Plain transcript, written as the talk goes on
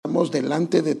venimos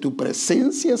delante de tu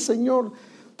presencia, Señor.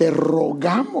 Te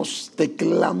rogamos, te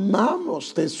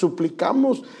clamamos, te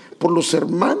suplicamos por los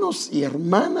hermanos y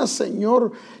hermanas,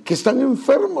 Señor, que están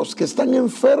enfermos, que están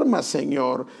enfermas,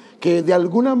 Señor, que de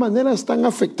alguna manera están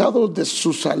afectados de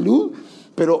su salud,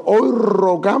 pero hoy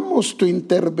rogamos tu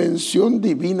intervención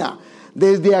divina.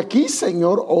 Desde aquí,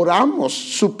 Señor, oramos,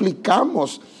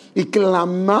 suplicamos y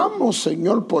clamamos,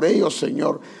 Señor, por ellos,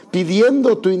 Señor,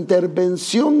 pidiendo tu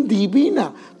intervención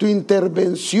divina, tu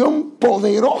intervención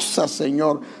poderosa,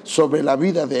 Señor, sobre la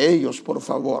vida de ellos, por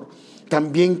favor.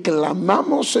 También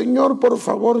clamamos, Señor, por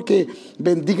favor, que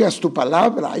bendigas tu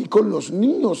palabra ahí con los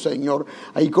niños, Señor,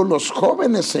 ahí con los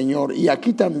jóvenes, Señor, y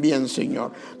aquí también,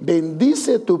 Señor.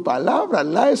 Bendice tu palabra,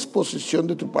 la exposición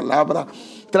de tu palabra.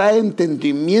 Trae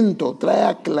entendimiento, trae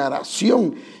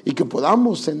aclaración y que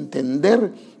podamos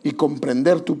entender y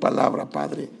comprender tu palabra,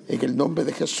 Padre. En el nombre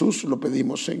de Jesús lo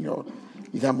pedimos, Señor,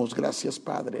 y damos gracias,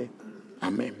 Padre.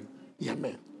 Amén y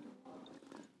amén.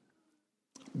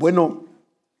 Bueno,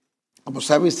 como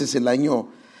sabes, este es el año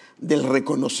del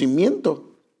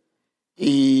reconocimiento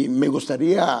y me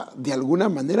gustaría de alguna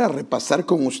manera repasar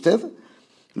con usted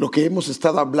lo que hemos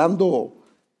estado hablando,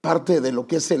 parte de lo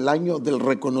que es el año del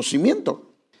reconocimiento.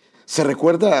 ¿Se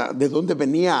recuerda de dónde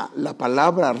venía la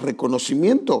palabra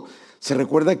reconocimiento? Se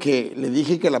recuerda que le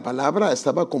dije que la palabra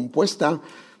estaba compuesta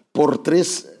por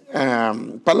tres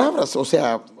palabras, o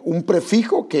sea, un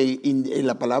prefijo que en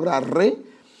la palabra re,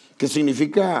 que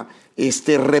significa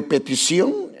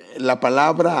repetición, la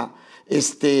palabra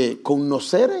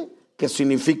conocer, que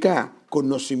significa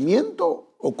conocimiento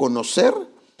o conocer,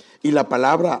 y la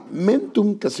palabra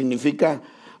mentum, que significa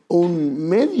un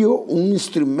medio, un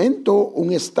instrumento,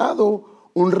 un estado,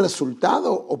 un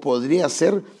resultado, o podría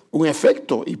ser un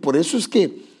efecto. Y por eso es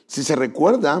que, si se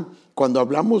recuerda, cuando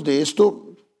hablamos de esto,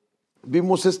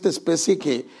 vimos esta especie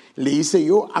que le hice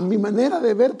yo a mi manera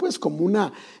de ver, pues como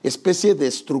una especie de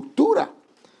estructura.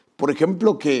 Por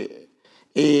ejemplo, que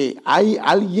hay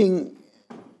alguien,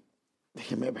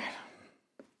 déjeme ver,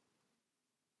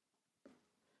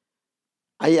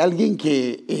 hay alguien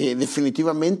que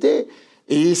definitivamente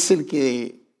es el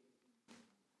que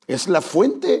es la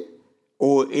fuente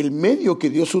o el medio que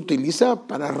Dios utiliza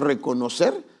para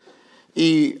reconocer,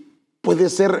 y puede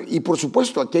ser, y por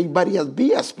supuesto aquí hay varias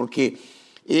vías, porque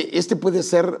puede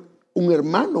ser un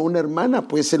hermano, una hermana,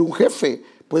 puede ser un jefe,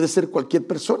 puede ser cualquier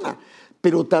persona,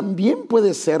 pero también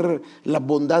puede ser la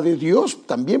bondad de Dios,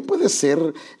 también puede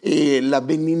ser la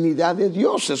benignidad de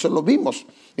Dios, eso lo vimos.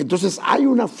 Entonces hay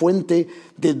una fuente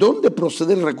de donde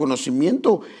procede el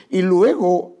reconocimiento, y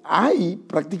luego hay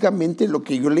prácticamente lo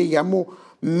que yo le llamo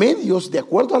medios, de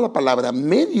acuerdo a la palabra,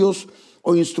 medios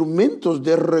o instrumentos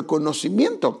de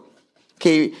reconocimiento,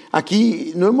 que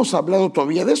aquí no hemos hablado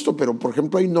todavía de esto, pero por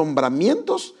ejemplo hay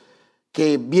nombramientos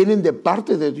que vienen de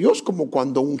parte de Dios, como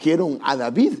cuando ungieron a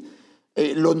David.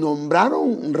 Lo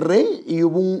nombraron rey y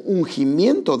hubo un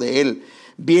ungimiento de él.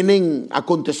 Vienen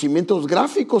acontecimientos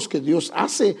gráficos que Dios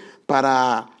hace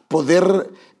para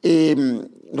poder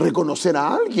reconocer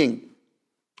a alguien.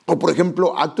 O por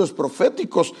ejemplo, actos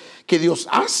proféticos que Dios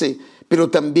hace, pero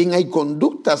también hay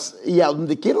conductas. Y a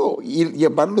donde quiero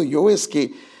llevarlo yo es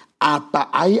que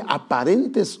hay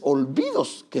aparentes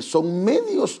olvidos que son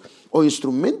medios o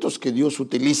instrumentos que Dios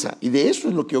utiliza. Y de eso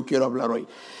es lo que yo quiero hablar hoy.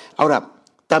 Ahora,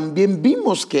 también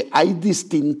vimos que hay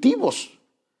distintivos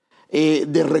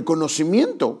de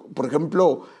reconocimiento. Por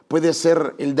ejemplo, puede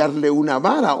ser el darle una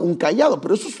vara, un cayado,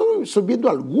 pero eso estoy viendo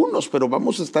algunos, pero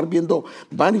vamos a estar viendo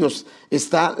varios.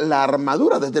 Está la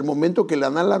armadura. Desde el momento que le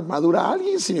dan la armadura a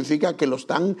alguien, significa que lo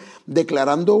están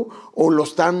declarando o lo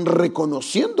están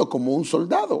reconociendo como un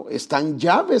soldado. Están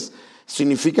llaves,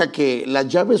 significa que las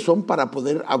llaves son para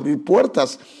poder abrir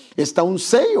puertas. Está un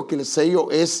sello, que el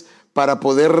sello es para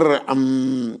poder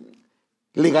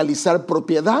legalizar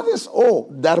propiedades o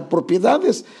dar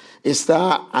propiedades.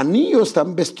 Está anillo,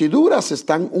 están vestiduras,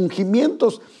 están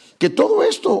ungimientos, que todo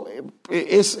esto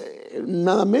es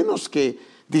nada menos que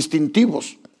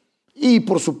distintivos. Y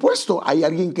por supuesto hay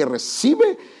alguien que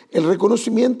recibe el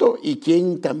reconocimiento y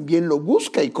quien también lo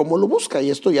busca y cómo lo busca,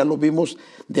 y esto ya lo vimos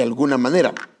de alguna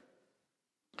manera.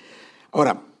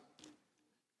 Ahora,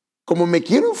 como me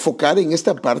quiero enfocar en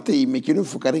esta parte, y me quiero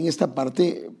enfocar en esta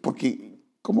parte porque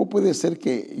 ¿cómo puede ser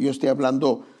que yo esté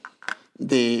hablando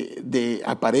de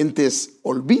aparentes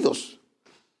olvidos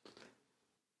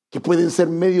que pueden ser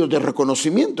medios de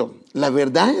reconocimiento? La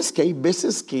verdad es que hay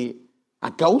veces que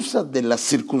a causa de las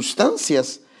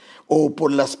circunstancias o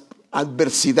por las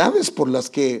adversidades por las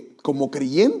que como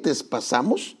creyentes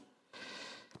pasamos,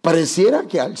 pareciera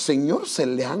que al Señor se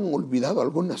le han olvidado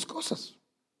algunas cosas.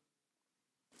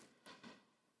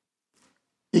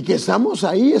 y que estamos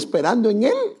ahí esperando en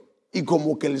Él y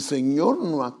como que el Señor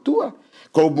no actúa,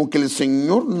 como que el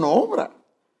Señor no obra.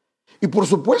 Y por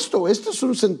supuesto, este es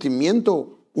un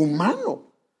sentimiento humano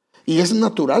y es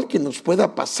natural que nos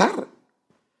pueda pasar.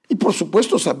 Y por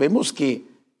supuesto sabemos que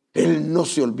Él no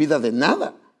se olvida de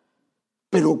nada.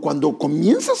 Pero cuando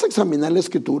comienzas a examinar la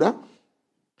Escritura,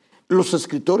 los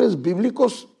escritores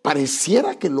bíblicos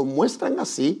pareciera que lo muestran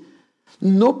así,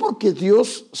 no porque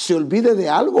Dios se olvide de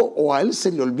algo o a Él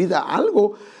se le olvida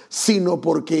algo, sino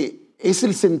porque es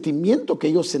el sentimiento que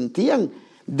ellos sentían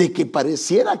de que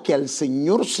pareciera que al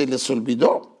Señor se les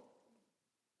olvidó.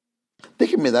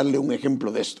 Déjenme darle un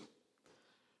ejemplo de esto.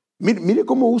 Mire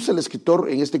cómo usa el escritor,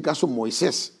 en este caso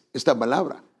Moisés, esta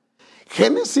palabra.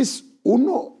 Génesis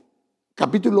 1,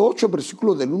 capítulo 8,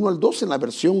 versículo del 1 al 2 en la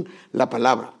versión La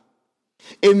Palabra.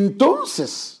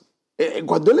 Entonces,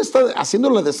 cuando él está haciendo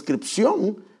la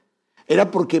descripción,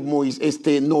 era porque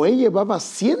Noé llevaba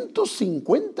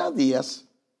 150 días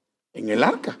en el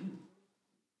arca.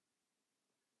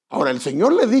 Ahora, el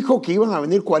Señor le dijo que iban a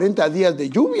venir 40 días de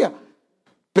lluvia,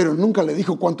 pero nunca le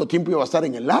dijo cuánto tiempo iba a estar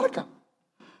en el arca.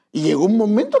 Y llegó un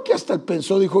momento que hasta él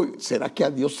pensó, dijo, ¿será que a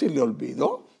Dios se le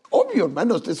olvidó? Obvio,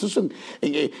 hermanos, eso es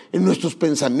en nuestros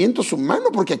pensamientos humanos,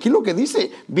 porque aquí lo que dice,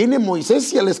 viene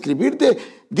Moisés y al escribirte,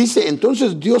 dice,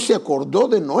 entonces Dios se acordó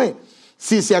de Noé.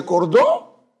 Si se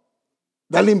acordó,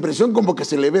 da la impresión como que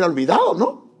se le hubiera olvidado,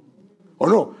 ¿no? ¿O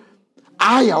no?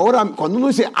 Ay, ahora, cuando uno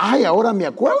dice, ay, ahora me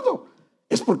acuerdo,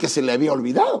 es porque se le había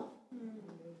olvidado.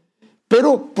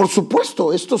 Pero, por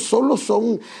supuesto, estos solo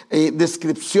son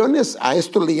descripciones, a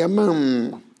esto le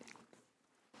llaman,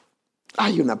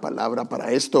 hay una palabra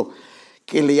para esto,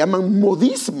 que le llaman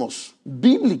modismos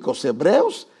bíblicos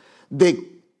hebreos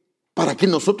para que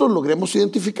nosotros logremos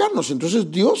identificarnos. Entonces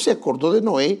Dios se acordó de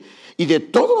Noé y de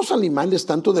todos los animales,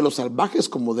 tanto de los salvajes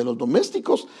como de los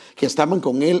domésticos, que estaban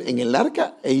con él en el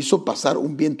arca, e hizo pasar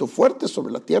un viento fuerte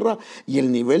sobre la tierra y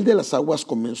el nivel de las aguas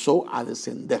comenzó a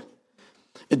descender.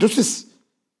 Entonces,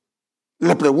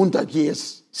 la pregunta aquí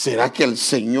es, ¿será que al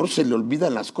Señor se le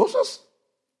olvidan las cosas?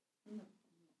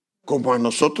 Como a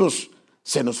nosotros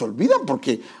se nos olvidan,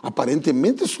 porque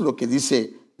aparentemente es lo que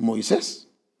dice Moisés.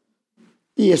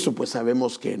 Y eso pues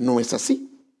sabemos que no es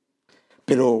así.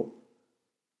 Pero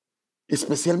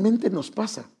especialmente nos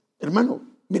pasa, hermano,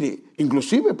 mire,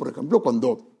 inclusive, por ejemplo,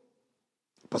 cuando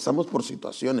pasamos por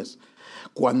situaciones,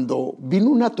 cuando vino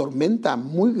una tormenta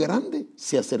muy grande,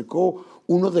 se acercó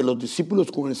uno de los discípulos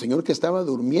con el Señor que estaba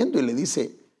durmiendo y le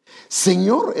dice,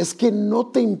 Señor, es que no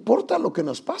te importa lo que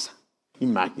nos pasa.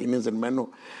 Imagínense,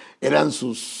 hermano, eran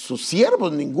sus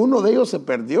siervos, ninguno de ellos se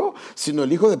perdió, sino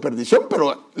el hijo de perdición,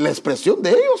 pero la expresión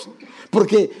de ellos,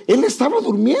 porque él estaba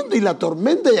durmiendo y la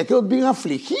tormenta y aquellos bien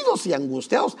afligidos y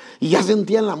angustiados y ya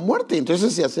sentían la muerte.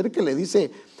 Entonces se acerca y le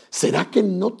dice, ¿será que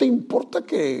no te importa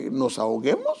que nos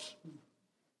ahoguemos?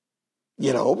 Y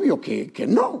era obvio que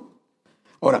no.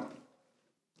 Ahora,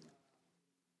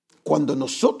 cuando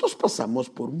nosotros pasamos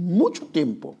por mucho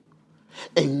tiempo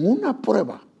en una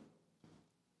prueba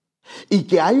y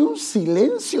que hay un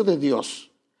silencio de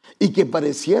Dios y que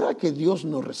pareciera que Dios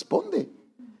no responde,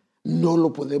 no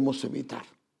lo podemos evitar.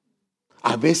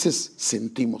 A veces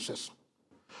sentimos eso,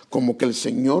 como que el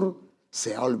Señor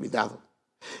se ha olvidado.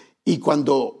 Y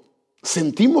cuando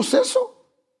sentimos eso,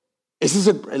 ese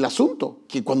es el asunto,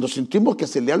 que cuando sentimos que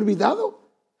se le ha olvidado,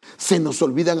 se nos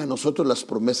olvidan a nosotros las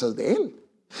promesas de Él.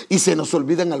 Y se nos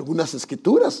olvidan algunas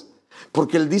escrituras,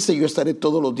 porque Él dice, yo estaré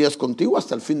todos los días contigo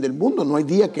hasta el fin del mundo. No hay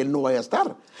día que Él no vaya a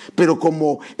estar. Pero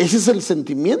como ese es el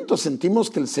sentimiento, sentimos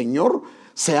que el Señor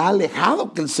se ha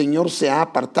alejado, que el Señor se ha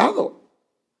apartado.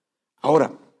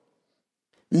 Ahora,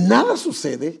 nada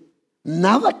sucede,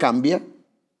 nada cambia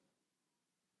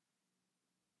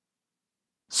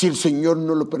si el Señor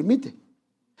no lo permite.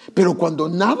 Pero cuando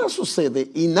nada sucede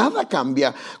y nada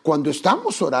cambia, cuando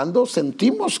estamos orando,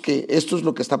 sentimos que esto es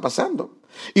lo que está pasando.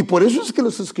 Y por eso es que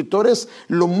los escritores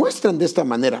lo muestran de esta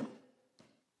manera.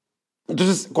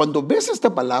 Entonces, cuando ves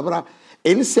esta palabra,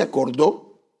 Él se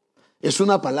acordó, es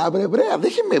una palabra hebrea.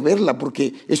 Déjenme verla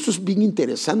porque esto es bien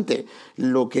interesante.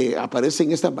 Lo que aparece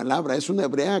en esta palabra es una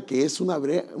hebrea que es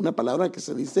una palabra que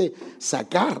se dice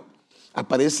sacar.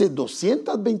 Aparece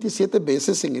 227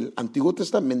 veces en el Antiguo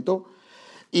Testamento.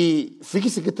 Y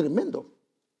fíjese qué tremendo.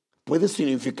 Puede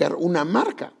significar una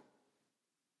marca.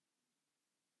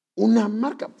 Una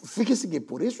marca. Fíjese que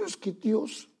por eso es que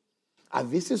Dios a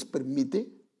veces permite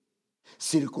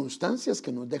circunstancias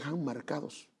que nos dejan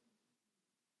marcados.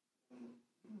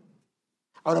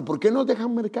 Ahora, ¿por qué nos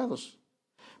dejan marcados?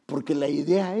 Porque la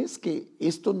idea es que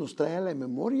esto nos trae a la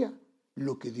memoria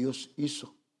lo que Dios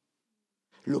hizo,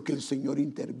 lo que el Señor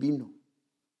intervino.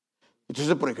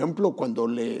 Entonces, por ejemplo, cuando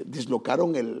le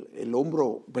dislocaron el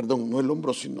hombro, perdón, no el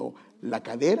hombro, sino la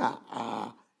cadera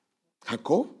a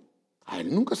Jacob, a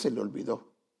él nunca se le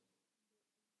olvidó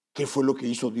qué fue lo que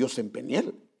hizo Dios en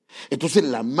Peniel. Entonces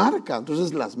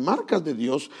las marcas de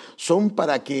Dios son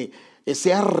para que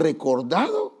sea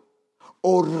recordado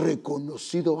o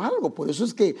reconocido algo. Por eso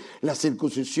es que la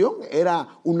circuncisión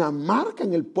era una marca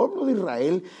en el pueblo de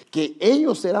Israel, que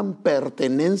ellos eran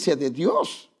pertenencia de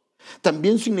Dios.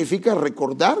 También significa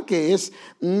recordar, que es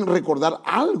recordar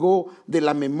algo de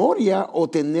la memoria o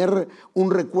tener un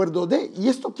recuerdo de. Y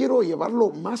esto quiero llevarlo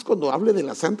más cuando hable de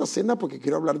la Santa Cena, porque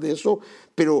quiero hablar de eso,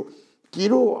 pero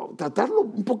quiero tratarlo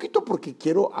un poquito porque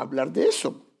quiero hablar de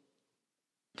eso.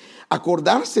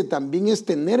 Acordarse también es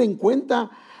tener en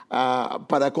cuenta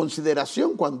para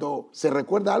consideración, cuando se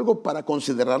recuerda algo, para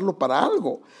considerarlo para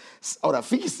algo. Ahora,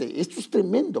 fíjese, esto es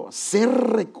tremendo. Ser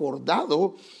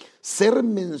recordado, ser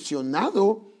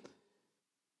mencionado,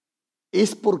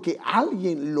 es porque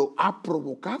alguien lo ha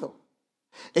provocado.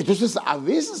 Entonces, a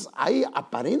veces hay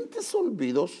aparentes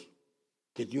olvidos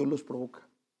que Dios los provoca.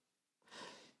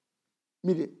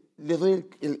 Mire, le doy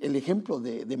el ejemplo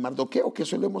de Mardoqueo, que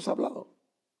eso lo hemos hablado.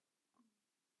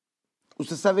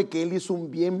 Usted sabe que él hizo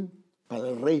un bien para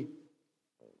el rey.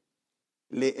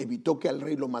 Le evitó que al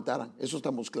rey lo mataran. Eso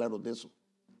estamos claros de eso.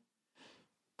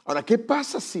 Ahora, ¿qué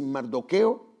pasa si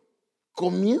Mardoqueo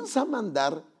comienza a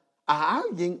mandar a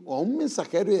alguien o a un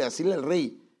mensajero y decirle al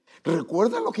rey: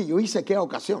 recuerda lo que yo hice aquella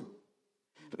ocasión?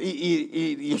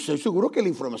 Y yo estoy seguro que la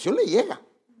información le llega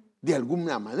de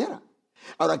alguna manera.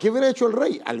 Ahora, ¿qué hubiera hecho el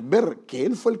rey? Al ver que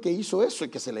él fue el que hizo eso y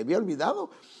que se le había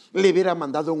olvidado, le hubiera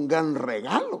mandado un gran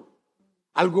regalo.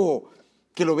 Algo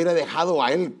que lo hubiera dejado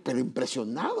a él pero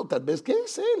impresionado. Tal vez, qué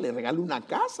sé, le regale una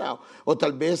casa, o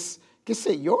tal vez, qué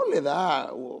sé yo, le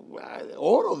da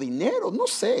oro, dinero, no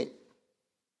sé.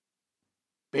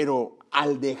 Pero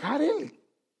al dejar él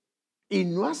y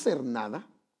no hacer nada,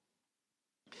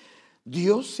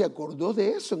 Dios se acordó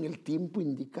de eso en el tiempo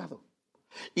indicado.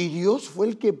 Y Dios fue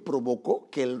el que provocó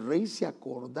que el rey se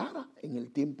acordara en el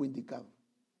tiempo indicado.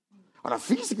 Ahora,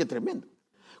 fíjese qué tremendo.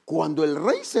 Cuando el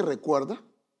rey se recuerda,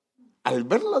 al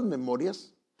ver las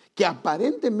memorias que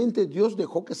aparentemente Dios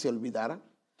dejó que se olvidara,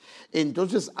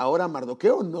 entonces ahora a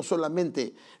Mardoqueo no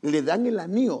solamente le dan el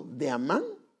anillo de Amán,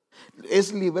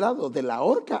 es librado de la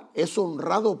horca, es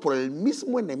honrado por el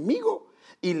mismo enemigo,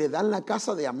 y le dan la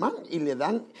casa de Amán y le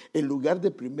dan el lugar de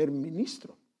primer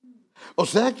ministro. O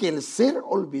sea que el ser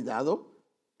olvidado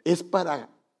es para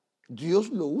Dios,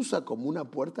 lo usa como una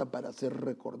puerta para ser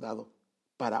recordado,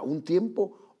 para un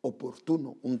tiempo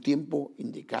oportuno, un tiempo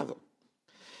indicado.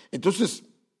 Entonces,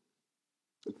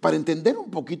 para entender un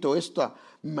poquito esta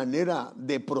manera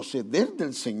de proceder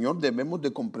del Señor, debemos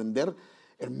de comprender,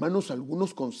 hermanos,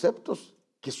 algunos conceptos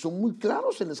que son muy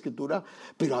claros en la Escritura,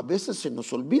 pero a veces se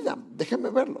nos olvidan.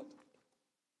 Déjenme verlo.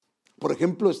 Por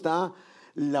ejemplo, está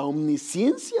la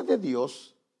omnisciencia de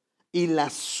Dios y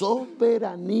la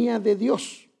soberanía de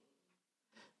Dios.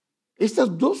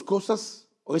 Estas dos cosas,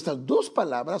 o estas dos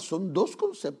palabras, son dos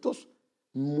conceptos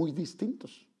muy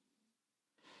distintos.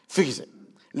 Fíjese,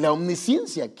 la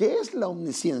omnisciencia, ¿qué es la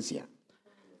omnisciencia?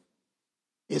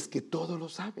 Es que todo lo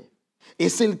sabe.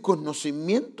 Es el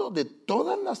conocimiento de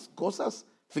todas las cosas,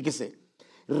 fíjese,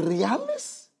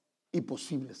 reales y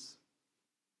posibles.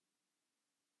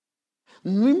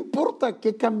 No importa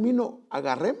qué camino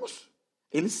agarremos,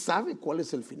 Él sabe cuál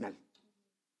es el final.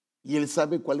 Y Él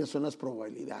sabe cuáles son las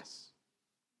probabilidades.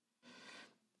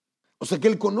 O sea que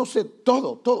Él conoce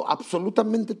todo,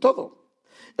 absolutamente todo.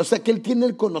 O sea que Él tiene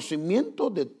el conocimiento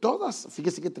de todas,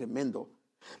 fíjese qué tremendo,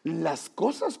 las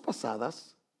cosas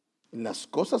pasadas, las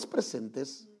cosas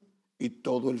presentes y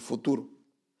todo el futuro.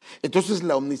 Entonces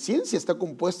la omnisciencia está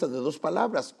compuesta de dos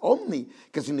palabras: omni,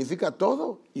 que significa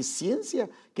todo, y ciencia,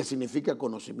 que significa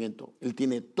conocimiento. Él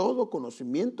tiene todo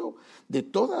conocimiento de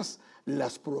todas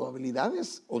las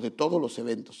probabilidades o de todos los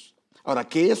eventos. Ahora,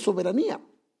 ¿qué es soberanía?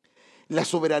 La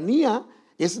soberanía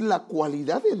es la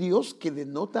cualidad de Dios que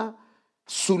denota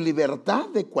su libertad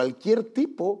de cualquier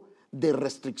tipo de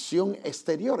restricción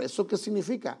exterior. ¿Eso qué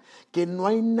significa? Que no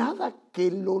hay nada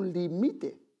que lo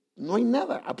limite. No hay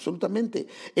nada, absolutamente.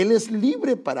 Él es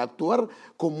libre para actuar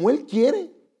como Él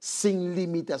quiere, sin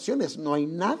limitaciones. No hay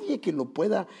nadie que lo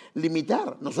pueda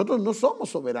limitar. Nosotros no somos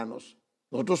soberanos.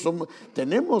 Nosotros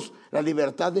tenemos la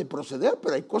libertad de proceder,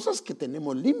 pero hay cosas que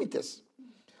tenemos límites.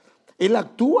 Él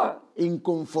actúa en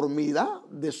conformidad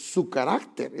de su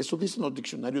carácter. Eso dicen los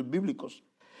diccionarios bíblicos.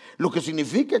 Lo que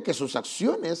significa que sus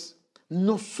acciones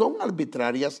no son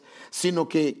arbitrarias, sino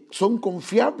que son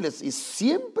confiables y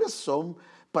siempre son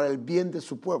para el bien de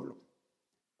su pueblo.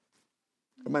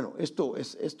 Hermano, esto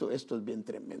es bien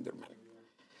tremendo, hermano.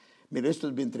 Mira, esto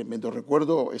es bien tremendo.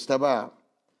 Recuerdo, estaba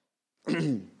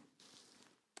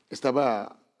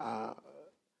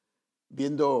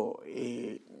viendo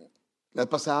la vez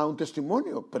pasada un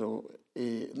testimonio, pero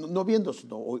no viendo,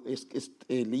 sino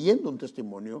leyendo un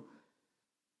testimonio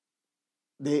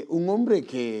de un hombre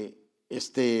que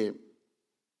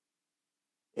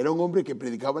era un hombre que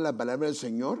predicaba la palabra del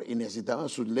Señor y necesitaba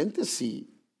sus lentes,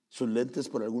 y sus lentes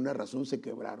por alguna razón se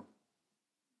quebraron.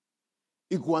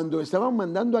 Y cuando estaban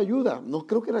mandando ayuda, no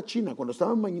creo que era China, cuando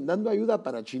estaban mandando ayuda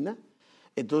para China,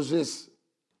 entonces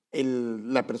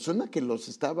la persona que los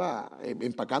estaba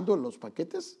empacando los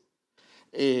paquetes,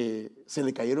 se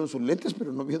le cayeron sus lentes,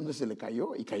 pero no vio dónde se le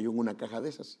cayó, y cayó en una caja de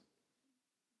esas.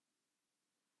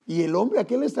 Y el hombre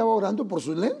aquel estaba orando por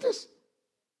sus lentes,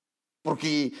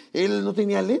 porque él no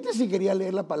tenía lentes y quería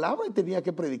leer la palabra y tenía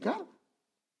que predicar.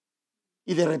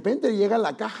 Y de repente llega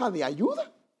la caja de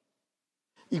ayuda.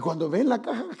 Y cuando ven la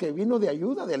caja que vino de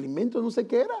ayuda, de alimentos, no sé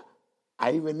qué era,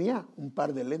 ahí venía un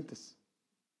par de lentes.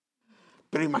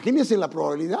 Pero imagínense la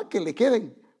probabilidad que le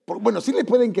queden. Bueno, sí le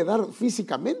pueden quedar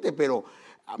físicamente, pero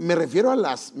me refiero a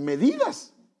las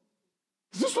medidas.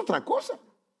 Eso es otra cosa.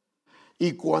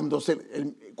 Y cuando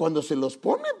se los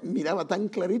pone, miraba tan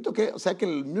clarito que, o sea, que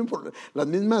las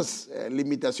mismas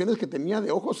limitaciones que tenía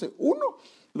de ojos uno,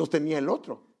 los tenía el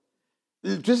otro.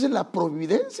 Entonces la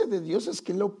providencia de Dios es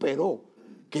que Él operó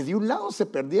que de un lado se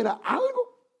perdiera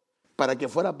algo para que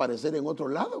fuera a aparecer en otro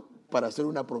lado, para hacer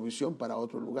una provisión para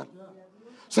otro lugar.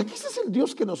 O sea, que ese es el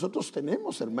Dios que nosotros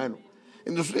tenemos, hermano.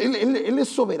 Entonces, Él es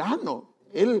soberano.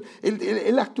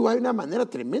 Él actúa de una manera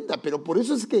tremenda, pero por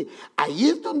eso es que ahí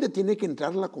es donde tiene que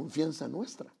entrar la confianza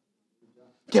nuestra.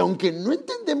 Que aunque no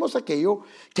entendemos aquello,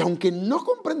 que aunque no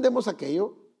comprendemos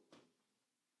aquello,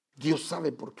 Dios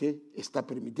sabe por qué está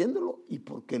permitiéndolo y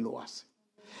por qué lo hace.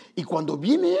 Y cuando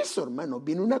viene eso, hermano,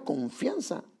 viene una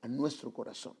confianza a nuestro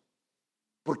corazón.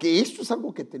 Porque esto es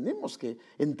algo que tenemos que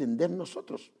entender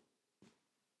nosotros.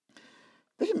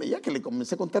 Déjeme, ya que le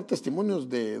comencé a contar testimonios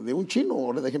de un chino,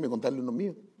 ahora déjeme contarle uno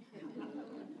mío.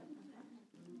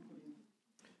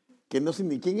 Que no sé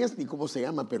ni quién es ni cómo se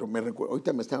llama, pero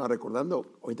ahorita me estaba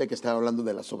recordando, ahorita que estaba hablando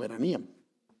de la soberanía.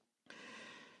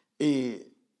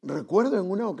 Recuerdo en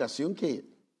una ocasión que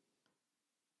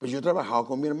pues yo trabajaba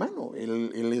con mi hermano.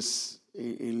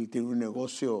 Él tiene un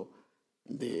negocio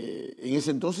en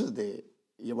ese entonces de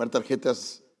llevar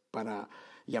tarjetas para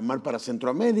llamar para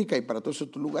Centroamérica y para todos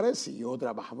estos lugares, y yo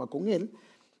trabajaba con él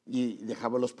y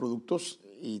dejaba los productos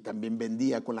y también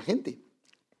vendía con la gente.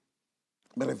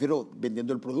 Me refiero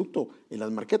vendiendo el producto en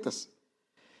las marquetas.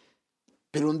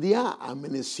 Pero un día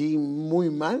amanecí muy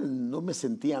mal, no me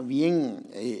sentía bien,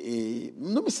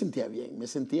 me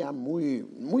sentía muy,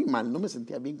 muy mal, no me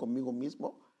sentía bien conmigo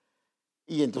mismo.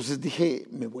 Y entonces dije,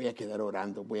 me voy a quedar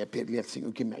orando, voy a pedirle al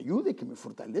Señor que me ayude, que me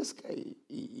fortalezca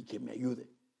y que me ayude.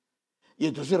 Y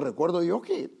entonces recuerdo yo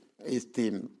que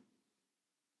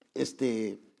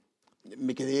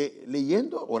me quedé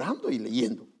leyendo, orando y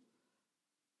leyendo.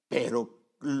 Pero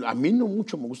a mí no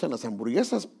mucho me gustan las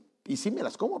hamburguesas, y sí me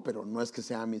las como, pero no es que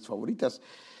sean mis favoritas.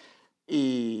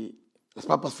 Y las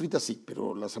papas fritas sí,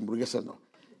 pero las hamburguesas no.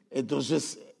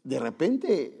 Entonces, de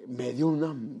repente me dio un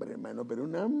hambre, hermano,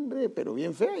 pero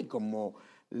bien fea. Y como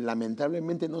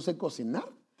lamentablemente no sé cocinar,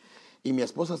 y mi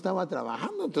esposa estaba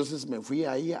trabajando, entonces me fui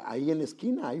ahí en la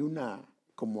esquina, hay más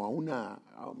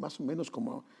o menos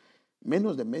como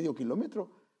menos de medio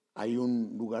kilómetro, hay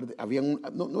un lugar,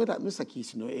 no es aquí,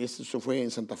 sino eso fue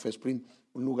en Santa Fe Spring,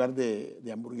 un lugar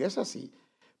de hamburguesas, y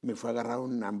me fue a agarrar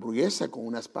una hamburguesa con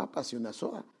unas papas y una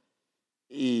soda.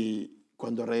 Y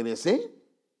cuando regresé,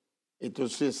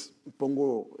 entonces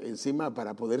pongo encima,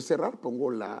 para poder cerrar,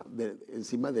 pongo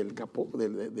encima del capó,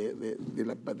 de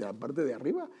la parte de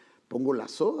arriba, pongo la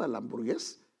soda, la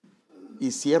hamburguesa,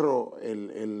 y cierro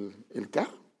el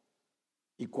carro.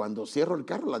 Y cuando cierro el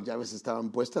carro, las llaves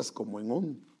estaban puestas como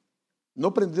en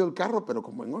no prendido el carro, pero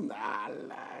como en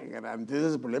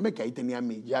entonces el problema es que ahí tenía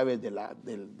mis llaves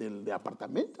del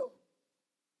apartamento.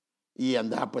 Y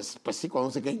andaba, pues sí,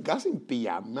 cuando se queda en casa,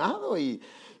 empillamado, y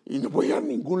no podía ir a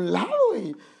ningún lado.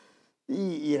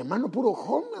 Y hermano, puro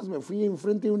homeless, me fui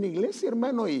enfrente de una iglesia,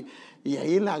 hermano, y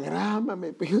ahí en la grama,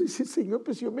 yo decía, Señor,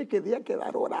 pues yo me quería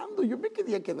quedar orando, yo me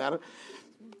quería quedar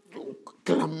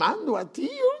clamando a ti,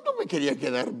 yo no me quería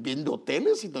quedar viendo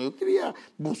tele, sino yo quería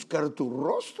buscar tu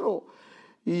rostro.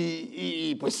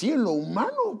 Y pues sí, en lo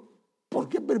humano, ¿por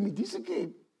qué permitiste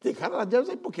que dejara las llaves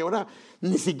ahí? Porque ahora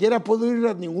ni siquiera puedo ir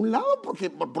a ningún lado, porque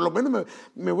por lo menos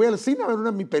me voy al cine a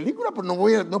ver mi película, pero no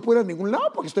puedo ir a ningún lado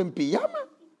porque estoy en pijama.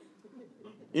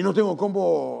 Y no tengo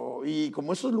cómo y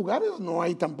como esos lugares no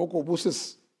hay tampoco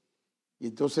buses. Y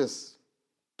entonces,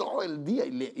 todo el día,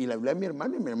 y le hablé a mi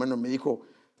hermano, y mi hermano me dijo,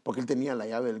 porque él tenía la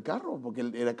llave del carro, porque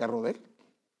él era carro de él.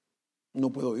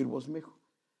 No puedo ir vos, me dijo.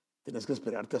 Tienes que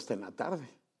esperarte hasta en la tarde.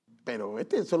 Pero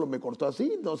solo me cortó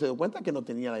así, no se dio cuenta que no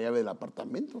tenía la llave del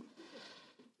apartamento.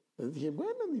 Entonces dije,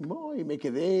 bueno, ni modo, y me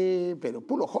quedé, pero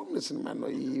puro homeless, hermano,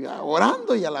 y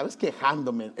orando y a la vez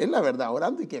quejándome. Es la verdad,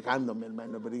 orando y quejándome,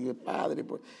 hermano. Pero dije, padre,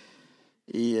 pues.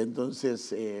 Y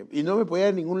entonces, y no me podía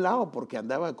ir a ningún lado porque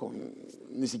andaba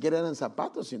ni siquiera eran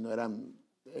zapatos, sino eran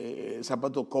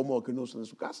zapatos cómodos que uno usa en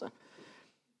su casa.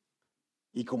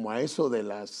 Y como a eso de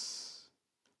las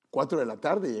 4 de la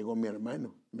tarde llegó mi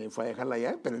hermano. Me fue a dejar la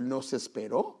llave, pero él no se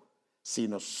esperó,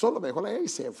 sino solo me dejó la llave y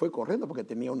se fue corriendo porque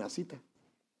tenía una cita.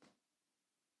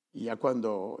 Y ya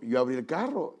cuando yo abrí el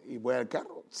carro y voy al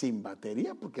carro, sin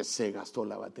batería, porque se gastó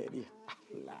la batería.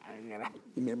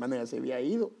 Y mi hermano ya se había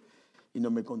ido y no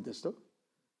me contestó.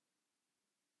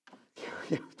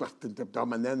 De todas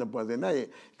maneras no puedo hacer nada.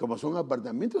 Como son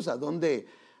apartamentos, ¿a dónde?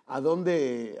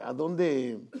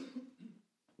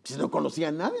 Si no conocía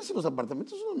a nadie, si los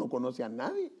apartamentos uno no conocía a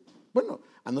nadie. Bueno,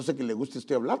 a no ser que le guste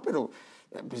usted hablar, pero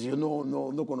pues yo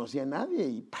no conocía a nadie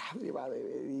y padre,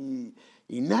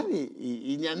 y nadie,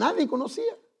 y a nadie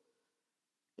conocía.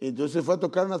 Entonces fue a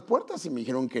tocar unas puertas y me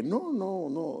dijeron que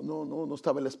no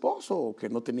estaba el esposo o que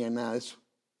no tenía nada de eso.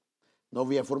 No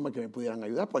había forma que me pudieran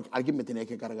ayudar porque alguien me tenía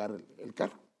que cargar el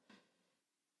carro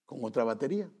con otra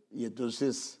batería. Y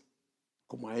entonces,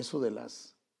 como a eso de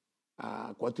las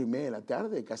 4:30 de la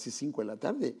tarde, casi 5 de la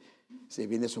tarde, se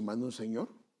viene sumando un señor,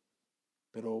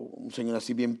 pero un señor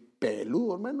así bien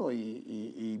peludo, hermano,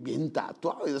 y bien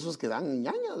tatuado, y de esos que dan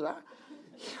ñañas, ¿verdad?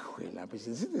 Híjole,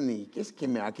 pues ni qué es que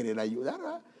me va a querer ayudar,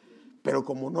 ¿verdad? Pero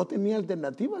como no tenía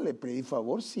alternativa, le pedí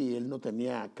favor si él no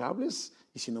tenía cables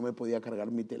y si no me podía cargar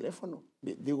mi teléfono,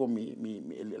 digo,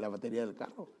 la batería del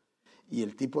carro. Y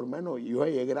el tipo, hermano, yo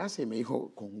hallé gracia y me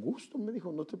dijo, con gusto, me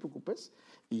dijo, no te preocupes.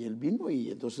 Y él vino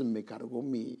y entonces me cargó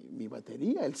mi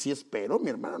batería. Él sí esperó, mi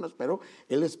hermano no esperó.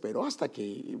 Él esperó hasta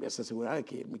que se asegurara de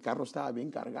que mi carro estaba bien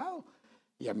cargado.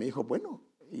 Y ya me dijo, bueno,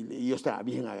 y yo estaba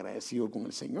bien agradecido con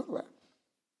el Señor, ¿verdad?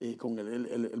 Y con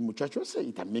el muchacho ese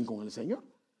y también con el Señor.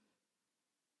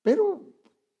 Pero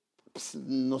pues,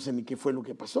 no sé ni qué fue lo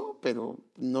que pasó, pero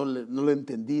no le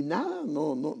entendí nada,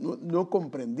 no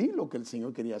comprendí lo que el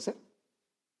Señor quería hacer.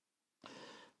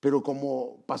 Pero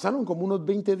como pasaron como unos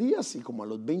 20 días y como a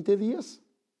los 20 días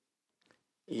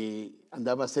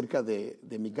andaba cerca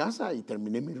de mi casa y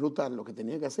terminé mi ruta, lo que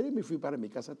tenía que hacer y me fui para mi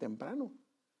casa temprano.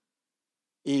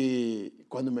 Y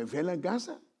cuando me fui a la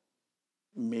casa,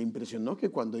 me impresionó que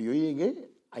cuando yo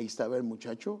llegué, ahí estaba el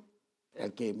muchacho,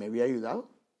 el que me había ayudado,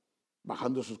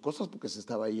 bajando sus cosas porque se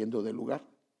estaba yendo del lugar.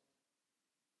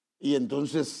 Y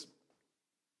entonces,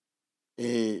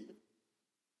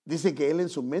 dice que él en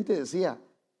su mente decía,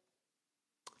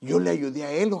 yo le ayudé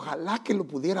a él, ojalá que lo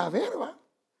pudiera ver, ¿va?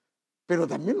 Pero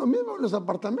también lo mismo en los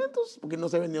apartamentos, porque no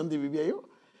sabía ni dónde vivía yo.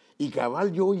 Y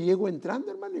cabal, yo llego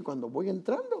entrando, hermano, y cuando voy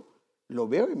entrando, lo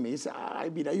veo y me dice, ay,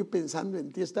 mira, yo pensando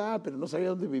en ti estaba, pero no sabía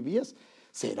dónde vivías.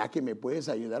 ¿Será que me puedes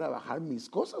ayudar a bajar mis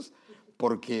cosas?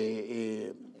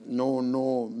 Porque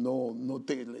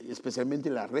especialmente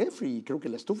la refri y creo que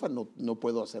la estufa, no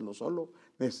puedo hacerlo solo,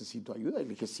 necesito ayuda. Y le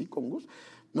dije, sí, con gusto.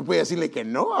 No podía decirle que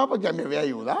no, porque ya me había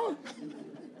ayudado.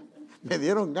 Me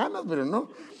dieron ganas, pero no.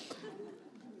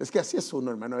 Es que así es uno,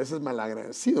 hermano, a veces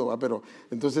malagradecido, ¿va? Pero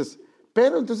entonces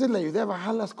le ayudé a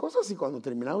bajar las cosas y cuando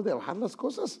terminamos de bajar las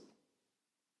cosas,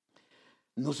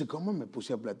 no sé cómo me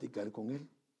puse a platicar con él.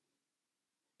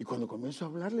 Y cuando comienzo a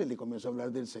hablarle, le comienzo a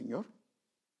hablar del Señor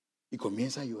y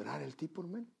comienza a llorar el tipo,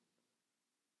 hermano.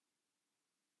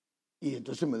 Y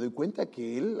entonces me doy cuenta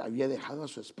que él había dejado a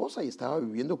su esposa y estaba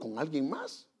viviendo con alguien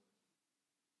más.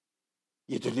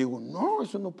 Y entonces digo, no,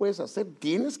 eso no puedes hacer,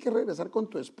 tienes que regresar con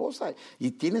tu esposa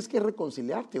y tienes que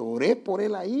reconciliarte. Oré por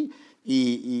él ahí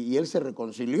y él se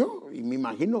reconcilió y me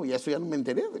imagino, y eso ya no me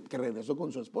enteré, que regresó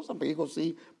con su esposa, pero dijo,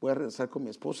 sí, voy a regresar con mi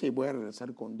esposa y voy a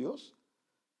regresar con Dios.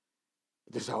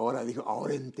 Entonces ahora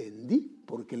entendí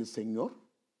por qué el Señor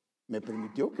me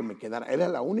permitió que me quedara, era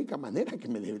la única manera que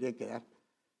me debería quedar.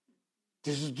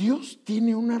 Entonces Dios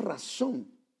tiene una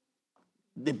razón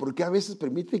de por qué a veces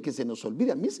permite que se nos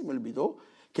olvide. A mí se me olvidó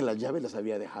que las llaves las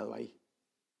había dejado ahí.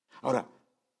 Ahora,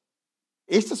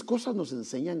 estas cosas nos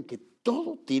enseñan que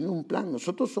todo tiene un plan.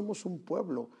 Nosotros somos un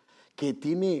pueblo que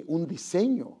tiene un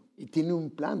diseño y tiene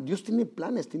un plan. Dios tiene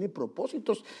planes, tiene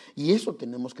propósitos y eso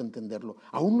tenemos que entenderlo.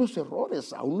 Aún los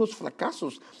errores, aún los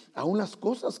fracasos, aún las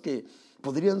cosas que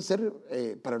podrían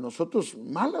ser para nosotros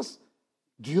malas,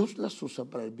 Dios las usa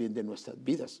para el bien de nuestras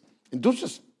vidas.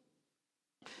 Entonces,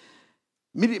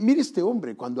 Mire este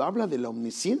hombre cuando habla de la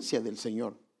omnisciencia del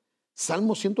Señor.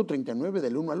 Salmo 139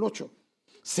 del 1 al 8.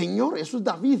 Señor, eso es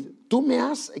David, tú me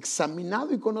has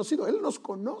examinado y conocido. Él nos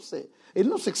conoce, Él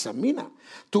nos examina.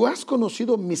 Tú has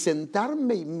conocido mi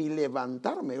sentarme y mi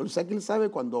levantarme. O sea que Él sabe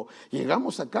cuando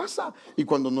llegamos a casa y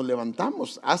cuando nos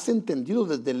levantamos. Has entendido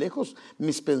desde lejos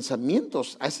mis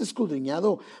pensamientos. Has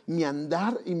escudriñado mi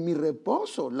andar y mi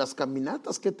reposo. Las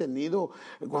caminatas que he tenido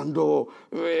cuando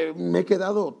me he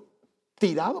quedado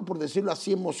tirado, por decirlo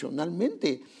así,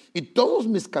 emocionalmente. Y todos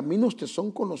mis caminos te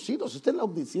son conocidos. Esta es la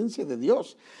omnisciencia de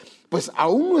Dios. Pues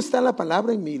aún no está la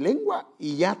palabra en mi lengua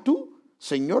y ya tú,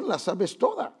 Señor, la sabes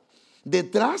toda.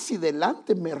 Detrás y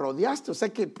delante me rodeaste. O sea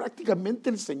que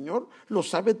prácticamente el Señor lo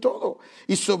sabe todo.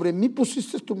 Y sobre mí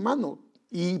pusiste tu mano.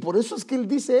 Y por eso es que Él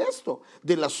dice esto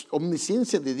de la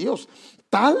omnisciencia de Dios.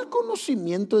 Tal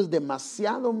conocimiento es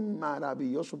demasiado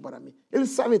maravilloso para mí. Él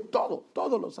sabe todo,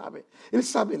 todo lo sabe. Él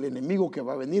sabe el enemigo que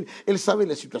va a venir. Él sabe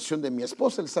la situación de mi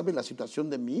esposa. Él sabe la situación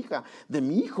de mi hija, de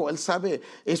mi hijo. Él sabe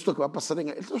esto que va a pasar en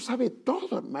él. Él lo sabe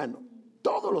todo, hermano.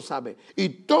 Todo lo sabe. Y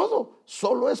todo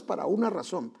solo es para una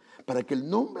razón. Para que el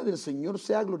nombre del Señor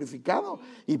sea glorificado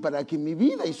y para que mi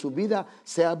vida y su vida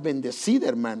sea bendecida,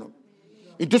 hermano.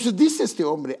 Entonces dice este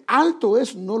hombre, alto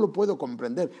es, no lo puedo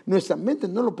comprender. Nuestra mente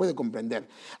no lo puede comprender.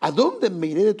 ¿A dónde me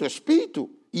iré de tu espíritu?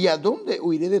 ¿Y a dónde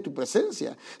huiré de tu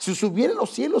presencia? Si subiera a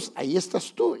los cielos, ahí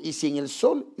estás tú. Y si en el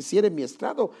sol hiciere mi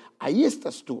estrado, ahí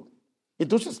estás tú.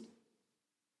 Entonces,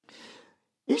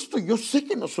 esto yo sé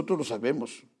que nosotros lo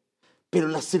sabemos. Pero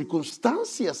las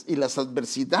circunstancias y las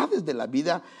adversidades de la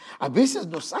vida a veces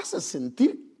nos hacen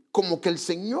sentir como que el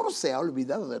Señor se ha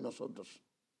olvidado de nosotros.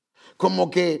 Como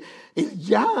que Él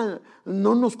ya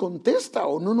no nos contesta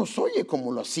o no nos oye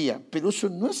como lo hacía. Pero eso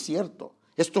no es cierto.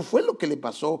 Esto fue lo que le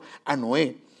pasó a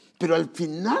Noé. Pero al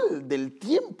final del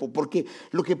tiempo, porque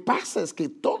lo que pasa es que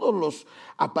todos los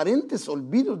aparentes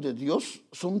olvidos de Dios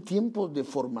son tiempos de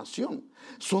formación.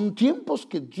 Son tiempos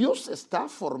que Dios está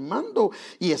formando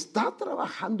y está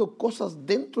trabajando cosas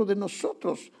dentro de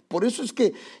nosotros. Por eso es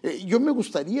que yo me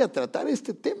gustaría tratar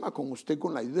este tema con usted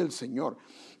con la ayuda del Señor.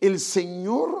 El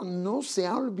Señor no se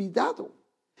ha olvidado.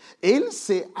 Él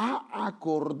se ha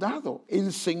acordado.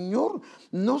 El Señor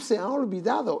no se ha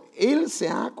olvidado. Él se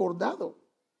ha acordado.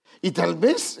 Y tal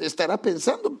vez estará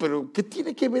pensando, pero ¿qué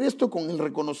tiene que ver esto con el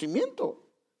reconocimiento?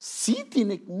 Sí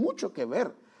tiene mucho que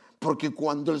ver, porque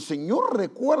cuando el Señor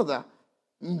recuerda,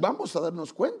 vamos a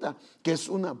darnos cuenta que es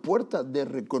una puerta de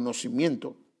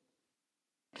reconocimiento.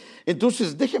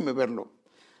 Entonces, déjeme verlo.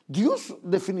 Dios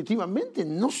definitivamente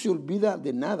no se olvida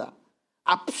de nada.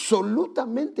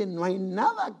 Absolutamente no hay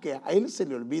nada que a Él se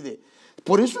le olvide.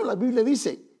 Por eso la Biblia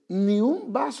dice, ni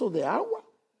un vaso de agua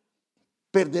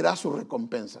perderá su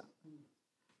recompensa.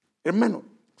 Hermano,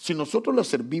 si nosotros le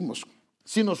servimos,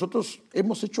 si nosotros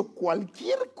hemos hecho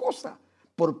cualquier cosa,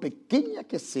 por pequeña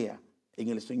que sea, en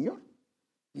el Señor,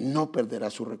 no perderá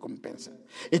su recompensa.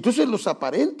 Entonces los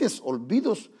aparentes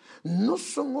olvidos no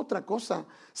son otra cosa,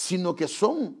 sino que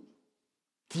son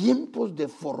tiempos de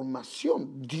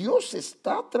formación. Dios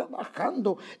está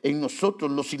trabajando en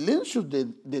nosotros. Los silencios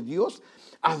de Dios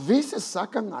a veces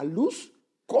sacan a luz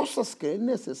cosas que Él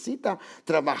necesita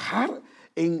trabajar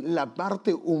en la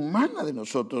parte humana de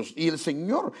nosotros. Y el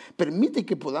Señor permite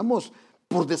que podamos,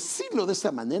 por decirlo de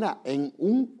esa manera, en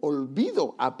un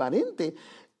olvido aparente,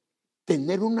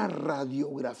 tener una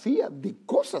radiografía de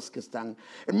cosas que están.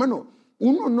 Hermano,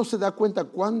 uno no se da cuenta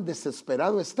cuán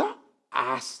desesperado está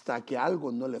hasta que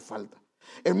algo no le falta.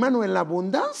 Hermano, en la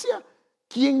abundancia,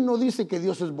 ¿quién no dice que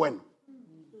Dios es bueno?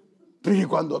 Pero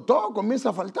cuando todo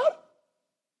comienza a faltar,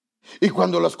 y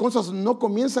cuando las cosas no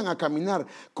comienzan a caminar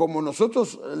como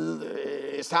nosotros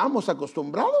estábamos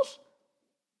acostumbrados,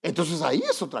 entonces ahí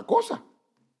es otra cosa.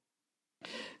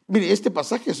 Mire, este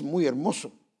pasaje es muy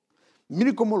hermoso.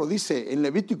 Mire cómo lo dice en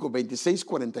Levítico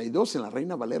 26:42, en la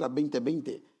Reina Valera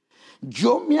 20:20.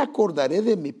 Yo me acordaré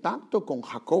de mi pacto con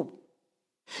Jacob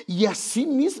y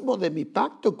asimismo de mi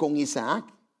pacto con Isaac,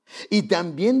 y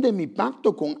también de mi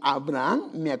pacto con Abraham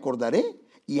me acordaré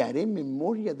y haré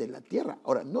memoria de la tierra.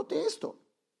 Ahora, note esto.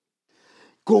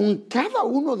 Con cada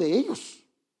uno de ellos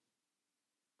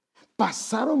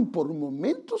pasaron por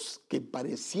momentos que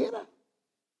pareciera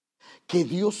que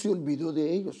Dios se olvidó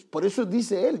de ellos. Por eso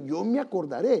dice él, yo me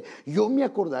acordaré, yo me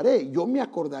acordaré, yo me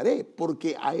acordaré,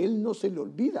 porque a él no se le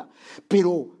olvida.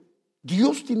 Pero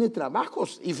Dios tiene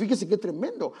trabajos y fíjese qué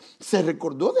tremendo. Se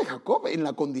recordó de Jacob en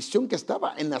la condición que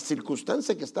estaba, en la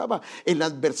circunstancia que estaba, en la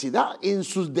adversidad, en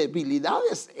sus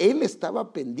debilidades. Él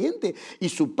estaba pendiente y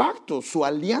su pacto, su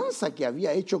alianza que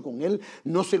había hecho con él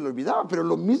no se le olvidaba. Pero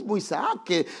lo mismo Isaac,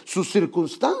 que sus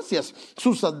circunstancias,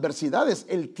 sus adversidades,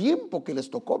 el tiempo que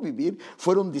les tocó vivir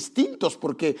fueron distintos,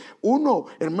 porque uno,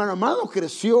 hermano amado,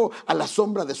 creció a la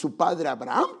sombra de su padre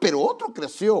Abraham, pero otro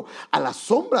creció a la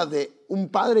sombra de un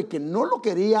padre que no lo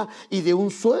quería y de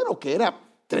un suegro que era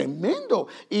tremendo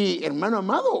y hermano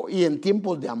amado y en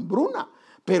tiempos de hambruna.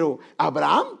 Pero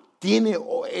Abraham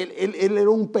él era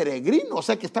un peregrino, o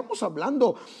sea que estamos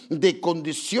hablando de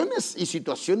condiciones y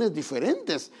situaciones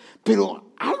diferentes.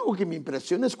 Pero algo que me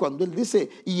impresiona es cuando él dice: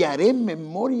 y haré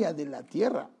memoria de la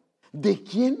tierra. ¿De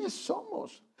quiénes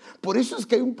somos? Por eso es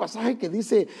que hay un pasaje que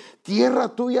dice: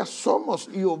 tierra tuya somos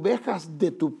y ovejas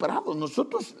de tu prado.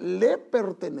 Nosotros le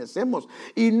pertenecemos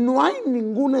y no hay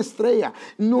ninguna estrella,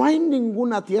 no hay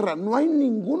ninguna tierra, no hay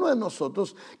ninguno de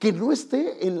nosotros que no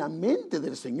esté en la mente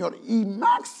del Señor. Y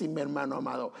máximo, hermano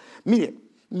amado, mire,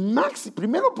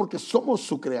 primero porque somos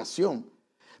su creación.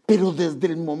 Pero desde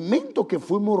el momento que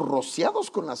fuimos rociados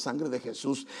con la sangre de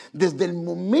Jesús, desde el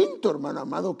momento, hermano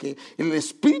amado, que el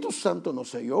Espíritu Santo nos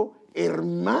selló,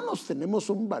 hermanos, tenemos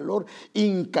un valor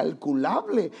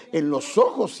incalculable en los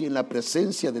ojos y en la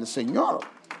presencia del Señor.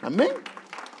 Amén.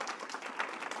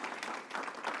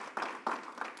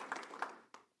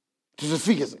 Entonces,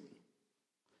 fíjese,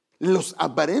 los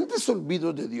aparentes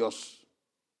olvidos de Dios,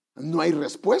 no hay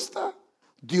respuesta,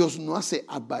 Dios no hace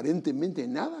aparentemente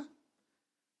nada.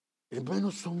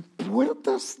 Hermanos, son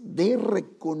puertas de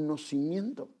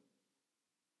reconocimiento.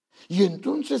 Y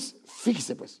entonces,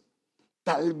 fíjese pues,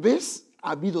 tal vez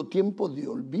ha habido tiempo de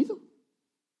olvido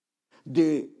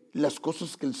de las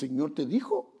cosas que el Señor te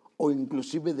dijo, o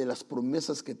inclusive de las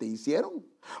promesas que te hicieron,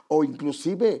 o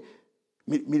inclusive,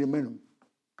 mire hermano,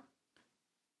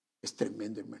 es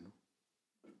tremendo, hermano.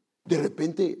 De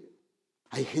repente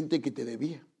hay gente que te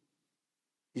debía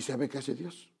y sabe qué hace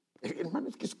Dios. Hermano,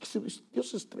 es que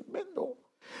Dios es tremendo.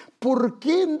 ¿Por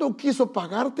qué no quiso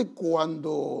pagarte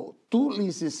cuando tú le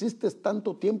hiciste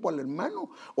tanto tiempo al hermano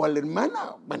o a la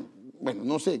hermana? Bueno,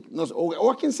 no sé,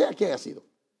 o a quien sea que haya sido.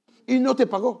 Y no te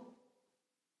pagó.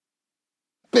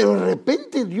 Pero de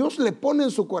repente Dios le pone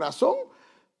en su corazón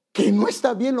que no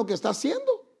está bien lo que está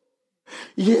haciendo.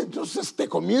 Y entonces te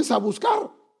comienza a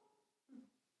buscar.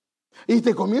 Y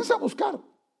te comienza a buscar.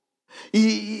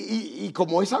 Y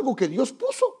como es algo que Dios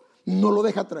puso, no lo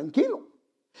deja tranquilo.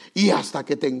 Y hasta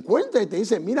que te encuentra y te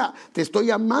dice: mira, te estoy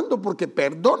llamando porque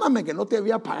perdóname que no te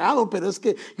había pagado, pero es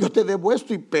que yo te debo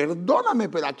esto y perdóname,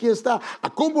 pero aquí está.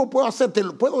 ¿Cómo puedo hacer? Te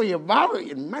lo puedo llevar,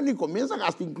 hermano. Y comienzan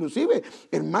hasta inclusive,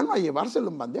 hermano, a llevárselo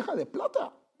en bandeja de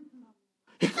plata.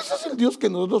 Ese es el Dios que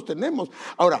nosotros tenemos.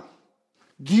 Ahora,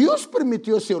 Dios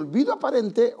permitió ese olvido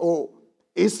aparente o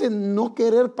ese no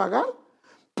querer pagar,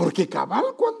 porque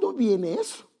cabal cuando viene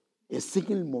eso es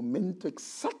en el momento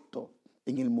exacto,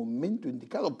 en el momento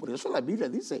indicado. Por eso la Biblia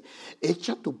dice: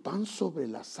 echa tu pan sobre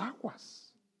las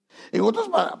aguas. En otras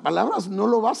palabras, no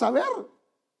lo vas a ver,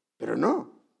 pero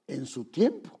no, en su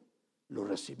tiempo lo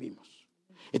recibimos.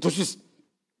 Entonces,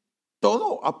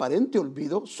 todo aparente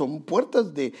olvido son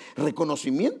puertas de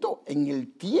reconocimiento en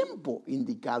el tiempo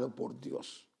indicado por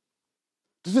Dios.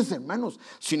 Entonces, hermanos,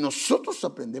 si nosotros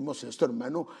aprendemos esto,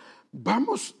 hermano,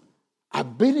 vamos a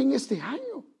ver en este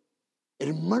año,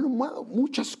 hermano amado,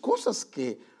 muchas cosas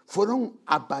que fueron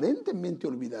aparentemente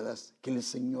olvidadas que el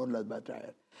Señor las va a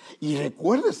traer. Y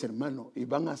recuerdes, hermano, y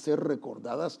van a ser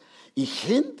recordadas, y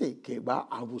gente que va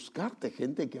a buscarte,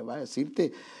 gente que va a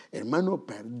decirte: hermano,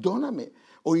 perdóname.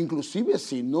 O inclusive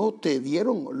si no te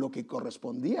dieron lo que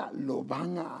correspondía, lo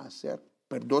van a hacer.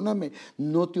 Perdóname,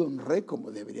 no te honré como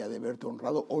debería de haberte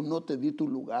honrado, o no te di tu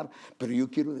lugar, pero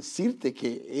yo quiero decirte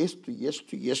que esto y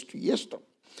esto y esto y esto.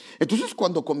 Entonces,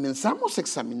 cuando comenzamos a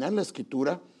examinar la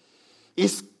Escritura,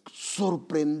 es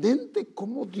sorprendente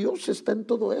cómo Dios está en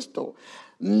todo esto.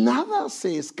 Nada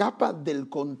se escapa del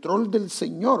control del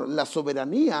Señor. La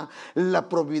soberanía, la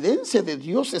providencia de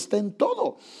Dios está en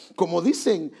todo. Como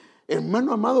dicen,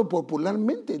 hermano amado,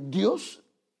 popularmente, Dios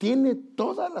tiene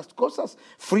todas las cosas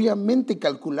fríamente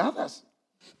calculadas.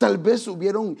 Tal vez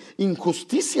hubieron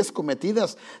injusticias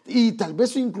cometidas y tal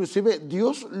vez inclusive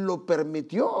Dios lo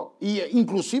permitió. Y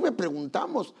inclusive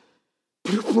preguntamos: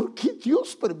 ¿pero por qué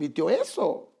Dios permitió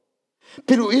eso?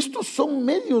 Pero estos son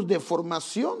medios de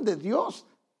formación de Dios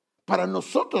para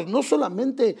nosotros, no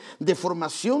solamente de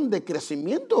formación, de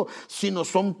crecimiento, sino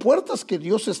son puertas que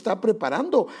Dios está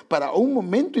preparando para un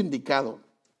momento indicado.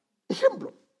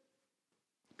 Ejemplo,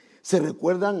 ¿se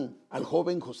recuerdan al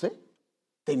joven José?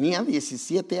 Tenía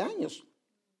 17 años.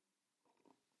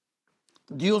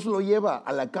 Dios lo lleva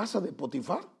a la casa de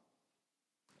Potifar.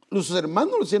 Los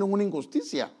hermanos le hicieron una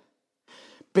injusticia,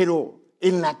 pero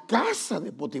en la casa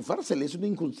de Potifar se le hizo una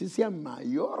injusticia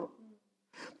mayor,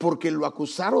 porque lo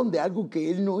acusaron de algo que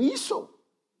él no hizo.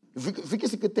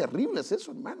 Fíjese qué terrible es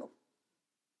eso, hermano.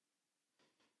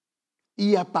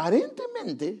 Y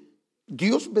aparentemente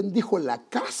Dios bendijo la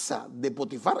casa de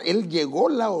Potifar. Él llegó,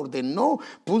 la ordenó,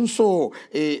 puso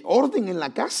orden en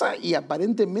la casa y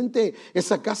aparentemente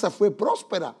esa casa fue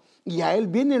próspera. Y a él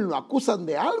vienen, lo acusan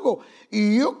de algo.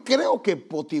 Y yo creo que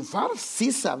Potifar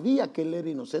sí sabía que él era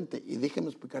inocente. Y déjenme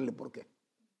explicarle por qué.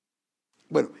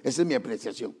 Bueno, esa es mi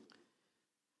apreciación.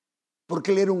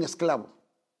 Porque él era un esclavo.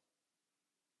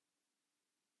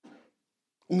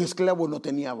 Un esclavo no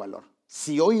tenía valor.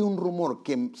 Si oye un rumor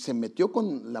que se metió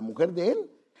con la mujer de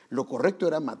él, lo correcto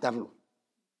era matarlo.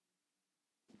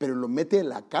 Pero lo mete en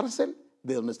la cárcel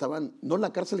de donde estaban, no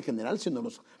la cárcel general, sino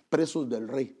los presos del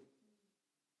rey.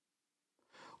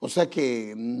 O sea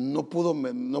que no pudo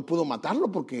matarlo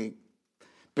porque,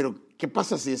 pero ¿qué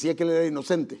pasa si decía que él era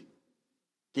inocente?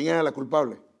 ¿Quién era la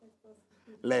culpable?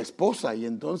 La esposa. Y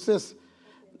entonces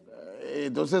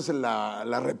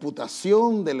la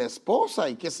reputación de la esposa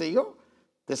y qué sé yo.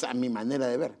 Entonces, a mi manera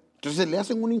de ver. Entonces le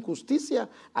hacen una injusticia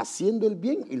haciendo el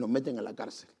bien y lo meten a la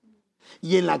cárcel.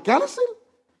 Y en la cárcel,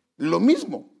 lo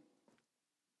mismo.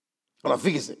 Ahora,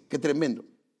 fíjese, qué tremendo.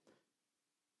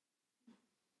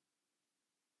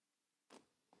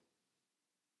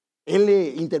 Él le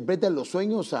interpreta los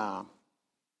sueños al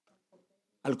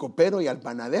copero y al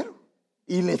panadero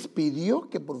y les pidió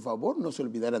que por favor no se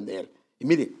olvidaran de él. Y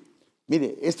mire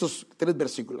estos 3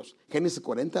 versículos, Génesis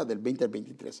 40 del 20 al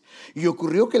 23. Y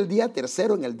ocurrió que el día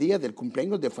tercero, en el día del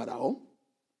cumpleaños de Faraón,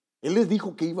 él les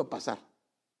dijo que iba a pasar.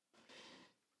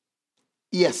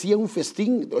 Y hacía un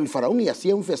festín, el Faraón, y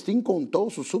hacía un festín con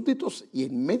todos sus súbditos, y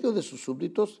en medio de sus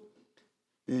súbditos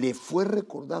le fue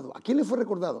recordado. ¿A quién le fue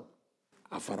recordado?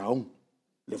 A Faraón.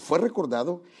 Le fue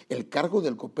recordado el cargo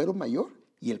del copero mayor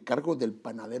y el cargo del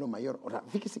panadero mayor. Ahora,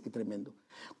 fíjese qué tremendo.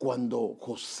 Cuando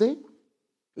José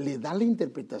le da la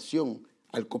interpretación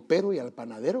al copero y al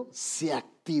panadero, se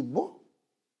activó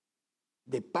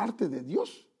de parte de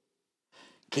Dios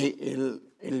que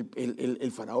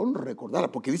el faraón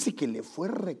recordara, porque dice que le fue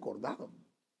recordado.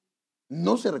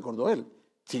 No se recordó él.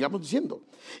 Sigamos diciendo.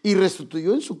 Y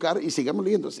restituyó en su cargo, y sigamos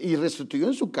leyendo, y restituyó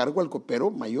en su cargo al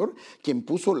copero mayor, quien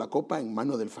puso la copa en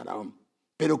mano del faraón.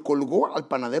 Pero colgó al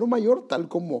panadero mayor tal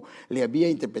como le había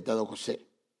interpretado José.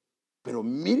 Pero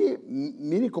mire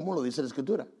cómo lo dice la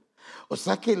Escritura. O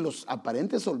sea que los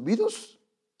aparentes olvidos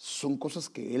son cosas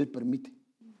que él permite.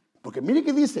 Porque mire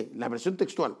que dice la versión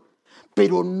textual.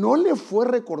 Pero no le fue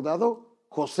recordado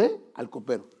José al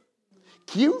copero.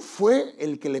 ¿Quién fue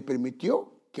el que le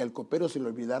permitió que al copero se le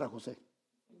olvidara a José?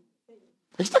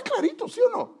 Está clarito, ¿sí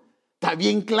o no? Está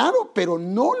bien claro, pero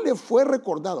no le fue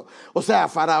recordado. O sea, a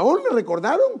Faraón le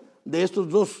recordaron de estos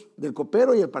dos, del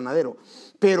copero y el panadero.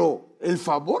 Pero el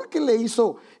favor que le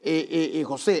hizo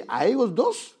José a ellos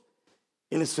dos,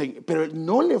 pero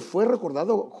no le fue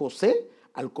recordado José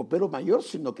al copero mayor,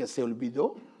 sino que se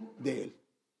olvidó de él.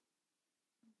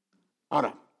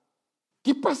 Ahora,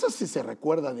 ¿qué pasa si se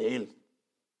recuerda de él?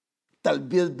 Tal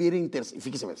vez hubiera intercedido,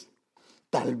 fíjese,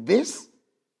 tal vez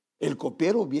el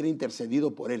copero hubiera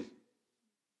intercedido por él.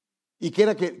 ¿Y qué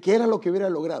era lo que hubiera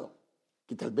logrado?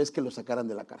 Que tal vez que lo sacaran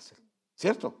de la cárcel,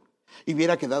 ¿cierto? Y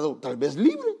hubiera quedado tal vez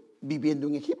libre viviendo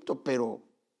en Egipto, pero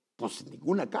pues sin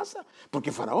ninguna casa,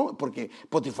 porque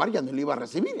Potifar ya no le iba a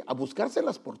recibir, a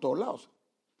buscárselas por todos lados.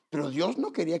 Pero Dios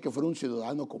no quería que fuera un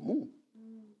ciudadano común.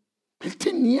 Él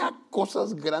tenía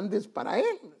cosas grandes para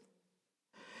él.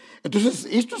 Entonces,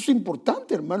 esto es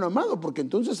importante, hermano amado, porque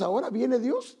entonces ahora viene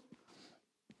Dios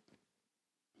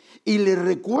y le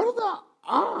recuerda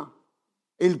a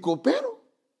el copero.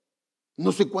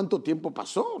 No sé cuánto tiempo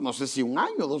pasó, no sé si 1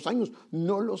 año, 2 años,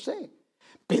 no lo sé.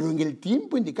 Pero en el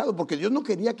tiempo indicado, porque Dios no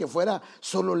quería que fuera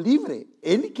solo libre,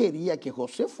 Él quería que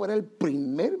José fuera el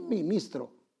primer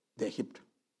ministro de Egipto.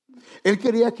 Él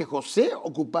quería que José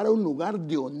ocupara un lugar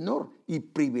de honor y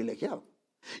privilegiado.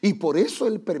 Y por eso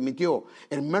Él permitió,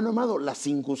 hermano amado, las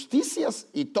injusticias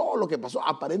y todo lo que pasó.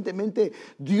 Aparentemente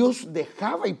Dios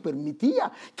dejaba y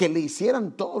permitía que le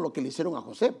hicieran todo lo que le hicieron a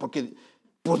José. Porque,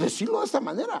 por decirlo de esta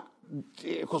manera,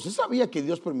 José sabía que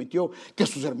Dios permitió que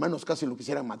sus hermanos casi lo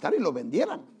quisieran matar y lo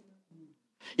vendieran.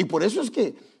 Y por eso es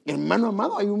que, hermano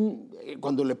amado,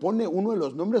 cuando le pone uno de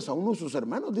los nombres a uno de sus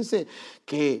hermanos, dice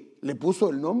que le puso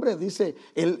el nombre, dice,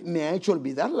 él me ha hecho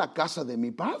olvidar la casa de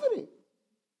mi padre.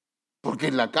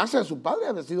 Porque la casa de su padre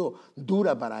había sido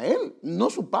dura para él. No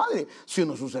su padre,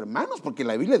 sino sus hermanos. Porque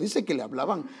la Biblia dice que le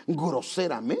hablaban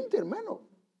groseramente, hermano.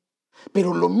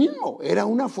 Pero lo mismo, era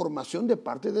una formación de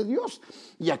parte de Dios.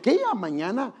 Y aquella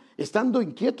mañana, estando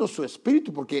inquieto su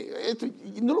espíritu, porque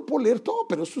no lo puedo leer todo,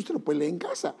 pero eso usted lo puede leer en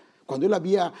casa. Cuando él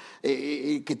había,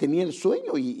 que tenía el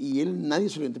sueño y él nadie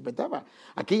se lo interpretaba.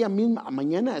 Aquella misma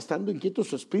mañana, estando inquieto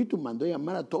su espíritu, mandó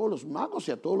llamar a todos los magos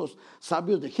y a todos los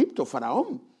sabios de Egipto,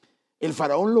 Faraón. El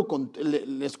faraón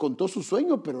les contó su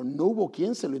sueño, pero no hubo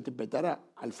quien se lo interpretara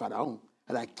al faraón.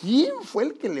 Ahora, ¿quién fue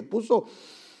el que le puso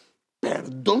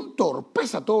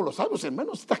torpeza a todos los sabios?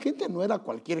 Hermanos, esta gente no era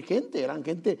cualquier gente, eran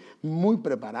gente muy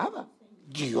preparada.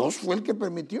 Dios fue el que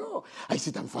permitió. Ay,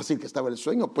 sí, tan fácil que estaba el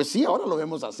sueño. Pues sí, ahora lo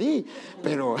vemos así,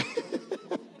 pero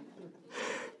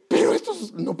pero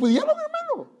estos no pudieron,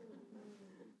 hermano.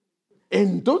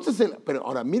 Entonces, pero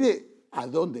ahora mire a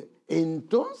dónde.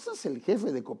 Entonces el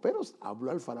jefe de coperos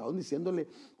habló al faraón diciéndole: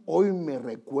 hoy me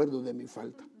recuerdo de mi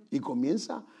falta. Y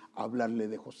comienza a hablarle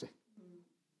de José.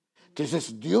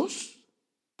 Entonces Dios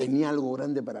tenía algo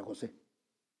grande para José.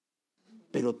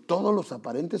 Pero todos los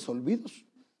aparentes olvidos,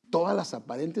 todas las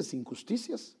aparentes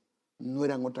injusticias, no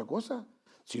eran otra cosa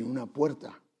sino una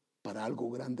puerta para algo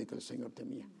grande que el Señor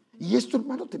tenía. Y esto,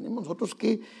 hermano, tenemos nosotros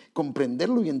que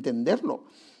comprenderlo y entenderlo.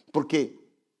 Porque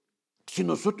si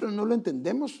nosotros no lo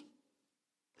entendemos,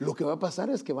 lo que va a pasar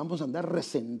es que vamos a andar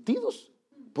resentidos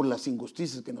por las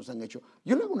injusticias que nos han hecho.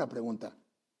 Yo le hago una pregunta.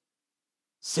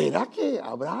 ¿Será que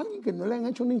habrá alguien que no le han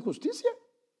hecho una injusticia?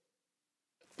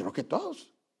 Creo que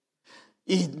todos.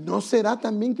 ¿Y no será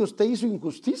también que usted hizo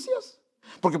injusticias?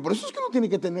 Porque por eso es que uno tiene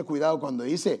que tener cuidado cuando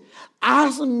dice: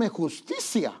 hazme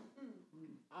justicia.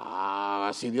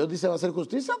 Si Dios dice va a hacer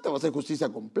justicia, te va a hacer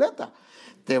justicia completa.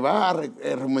 Te va a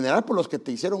remunerar por los que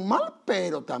te hicieron mal,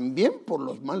 pero también por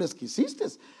los males que hiciste.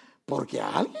 Porque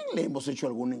a alguien le hemos hecho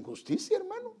alguna injusticia,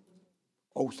 hermano.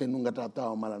 ¿O usted nunca ha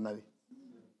tratado mal a nadie?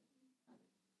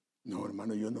 No,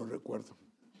 hermano, yo no recuerdo.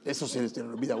 Eso se le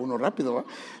olvida a uno rápido, ¿va?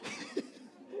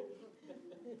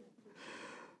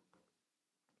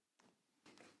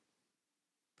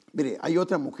 Mire, hay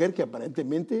otra mujer que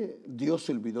aparentemente Dios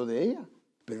se olvidó de ella,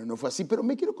 pero no fue así. Pero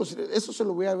me quiero concentrar, eso se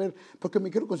lo voy a ver, porque me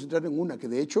quiero concentrar en una que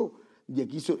de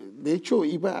hecho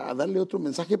iba a darle otro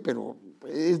mensaje, pero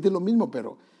es de lo mismo.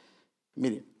 Pero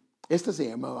mire, esta se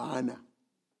llamaba Ana.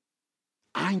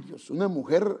 Años, una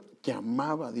mujer que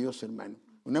amaba a Dios, hermano,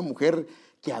 una mujer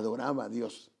que adoraba a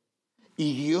Dios.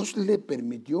 Y Dios le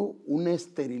permitió una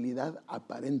esterilidad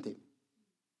aparente.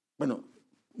 Bueno,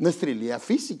 una esterilidad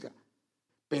física.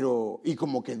 Y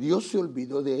como que Dios se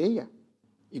olvidó de ella.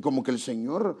 Y como que el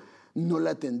Señor no la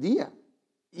atendía.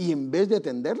 Y en vez de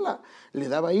atenderla, le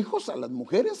daba hijos a las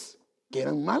mujeres que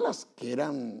eran malas, que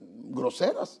eran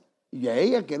groseras. Y a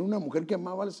ella, que era una mujer que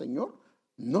amaba al Señor,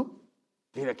 no.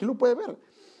 Mira, aquí lo puede ver.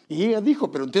 Y ella dijo,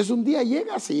 pero entonces un día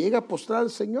se llega a postrar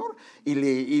al Señor y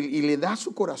le da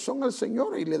su corazón al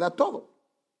Señor y le da todo.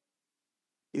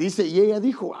 Y dice, y ella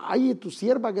dijo: ay, tu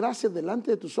sierva, gracias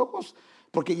delante de tus ojos,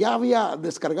 porque ya había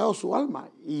descargado su alma.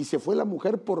 Y se fue la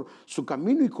mujer por su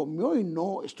camino y comió y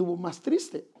no estuvo más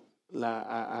triste.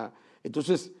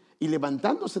 Entonces, y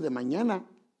levantándose de mañana,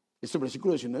 este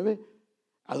versículo 19,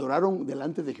 adoraron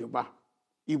delante de Jehová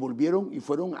y volvieron y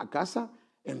fueron a casa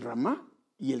en Ramá.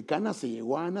 Y Elcana se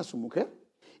llegó a Ana, su mujer,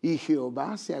 y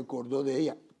Jehová se acordó de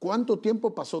ella. ¿Cuánto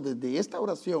tiempo pasó desde esta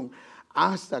oración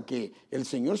hasta que el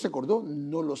Señor se acordó?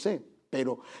 No lo sé,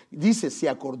 pero dice, se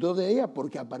acordó de ella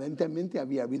porque aparentemente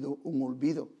había habido un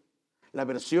olvido. La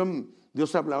versión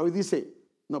Dios habla hoy dice,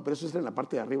 no, pero eso está en la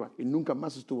parte de arriba, y nunca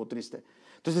más estuvo triste.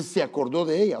 Entonces se acordó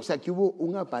de ella, o sea que hubo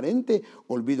un aparente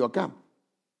olvido acá.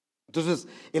 Entonces,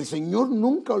 el Señor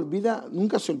nunca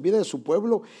se olvida de su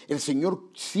pueblo. El Señor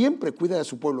siempre cuida de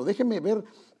su pueblo. Déjeme ver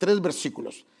 3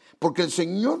 versículos. Porque el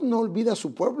Señor no olvida a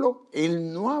su pueblo,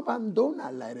 Él no abandona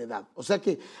la heredad. O sea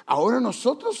que ahora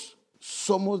nosotros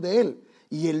somos de Él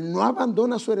y Él no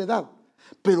abandona su heredad.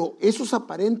 Pero esos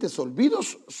aparentes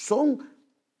olvidos son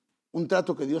un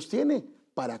trato que Dios tiene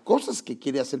para cosas que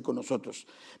quiere hacer con nosotros.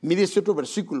 Mire este otro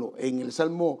versículo en el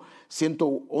Salmo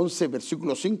 111,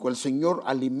 versículo 5. El Señor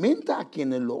alimenta a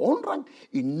quienes lo honran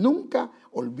y nunca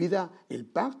olvida el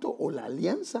pacto o la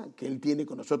alianza que Él tiene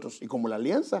con nosotros. Y como la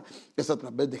alianza es a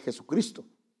través de Jesucristo.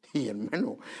 Y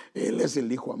hermano, Él es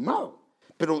el Hijo amado.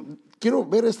 Pero quiero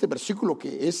ver este versículo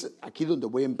que es aquí donde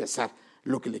voy a empezar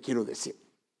lo que le quiero decir.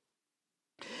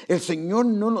 El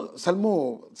Señor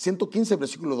Salmo 115,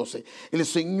 versículo 12. El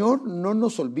Señor no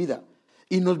nos olvida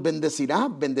y nos bendecirá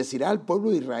al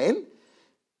pueblo de Israel.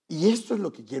 Y esto es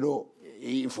lo que quiero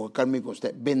enfocarme con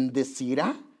usted.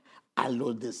 Bendecirá a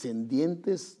los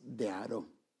descendientes de Aarón.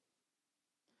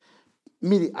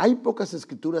 Mire, hay pocas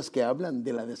escrituras que hablan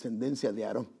de la descendencia de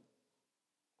Aarón.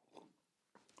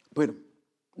 Bueno,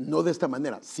 no de esta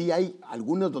manera. Sí hay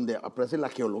algunas donde aparece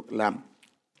la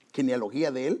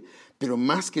genealogía de él, pero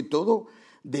más que todo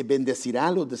de bendecirá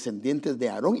a los descendientes de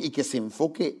Aarón y que se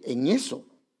enfoque en eso.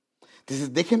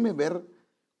 Entonces, déjenme ver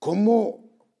cómo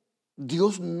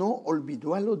Dios no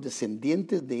olvidó a los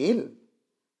descendientes de él.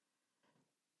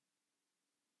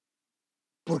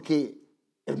 Porque,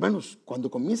 hermanos,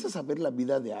 cuando comienzas a ver la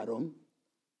vida de Aarón,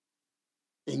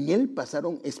 en él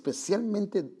pasaron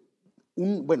especialmente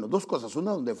dos cosas.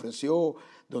 Una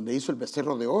donde hizo el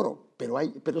becerro de oro, pero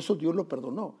eso Dios lo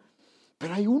perdonó.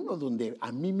 Pero hay uno donde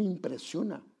a mí me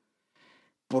impresiona,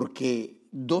 porque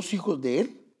 2 hijos de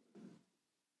él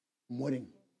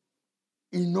mueren.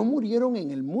 Y no murieron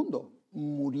en el mundo,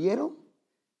 murieron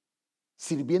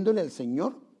sirviéndole al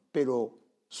Señor, pero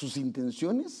sus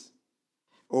intenciones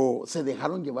o se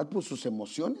dejaron llevar por sus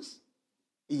emociones,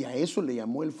 y a eso le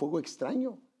llamó el fuego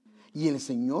extraño. Y el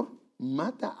Señor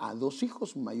mata a 2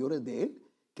 hijos mayores de él,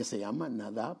 que se llaman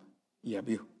Nadab y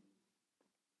Abiú.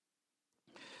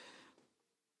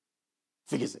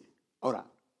 Fíjese, ahora,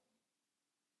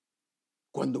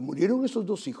 cuando murieron esos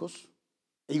 2 hijos,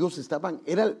 ellos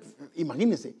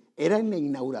imagínense, era en la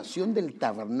inauguración del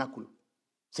tabernáculo.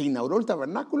 Se inauguró el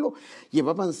tabernáculo,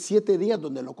 llevaban 7 días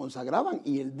donde lo consagraban,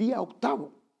 y el día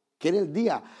 8º, que era el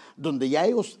día donde ya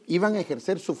ellos iban a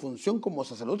ejercer su función como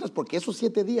sacerdotes, porque esos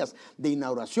 7 días de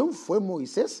inauguración fue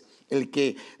Moisés el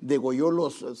que degolló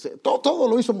todo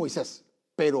lo hizo Moisés,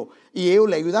 y ellos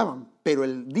le ayudaban, pero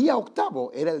el día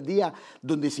 8º era el día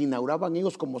donde se inauguraban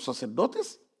ellos como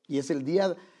sacerdotes, y es el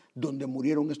día donde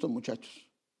murieron estos muchachos.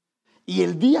 Y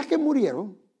el día que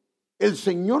murieron, el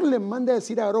Señor le manda a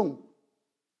decir a Aarón: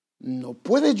 no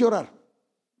puedes llorar.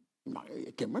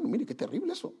 Que hermano, mire qué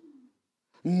terrible eso.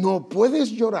 No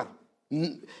puedes llorar.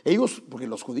 Ellos, porque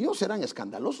los judíos eran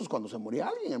escandalosos cuando se moría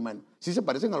alguien, hermano. Sí se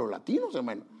parecen a los latinos,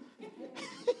 hermano.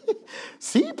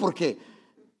 Sí, porque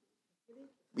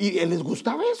y les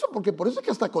gustaba eso, porque por eso es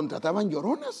que hasta contrataban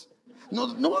lloronas. No,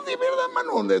 de verdad,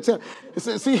 hermano. O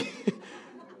sea, sí.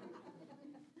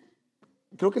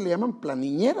 Creo que le llaman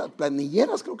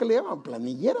planilleras, creo que le llaman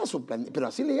planilleras, pero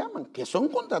así le llaman, que son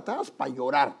contratadas para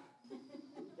llorar.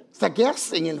 O sea, que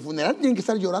en el funeral tienen que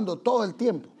estar llorando todo el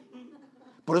tiempo.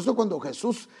 Por eso cuando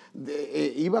Jesús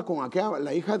iba con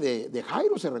la hija de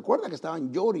Jairo, se recuerda que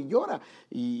estaban llora y llora,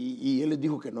 y él les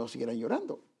dijo que no siguieran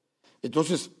llorando.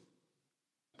 Entonces,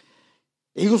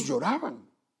 ellos lloraban,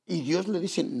 y Dios le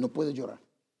dice: no puedes llorar,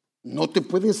 no te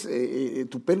puedes,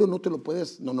 tu pelo no te lo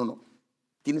puedes, no.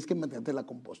 Tienes que mantenerte la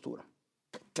compostura.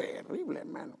 Terrible,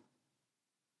 hermano.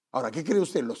 Ahora, ¿qué cree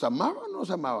usted? ¿Los amaba o no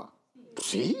los amaba?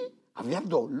 Sí, había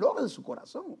dolor en su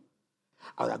corazón.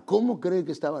 Ahora, ¿cómo cree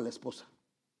que estaba la esposa?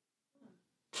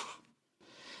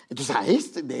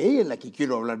 Entonces, de ella es la que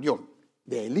quiero hablar yo,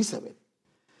 de Elizabeth.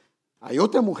 Hay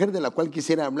otra mujer de la cual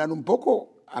quisiera hablar un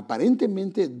poco.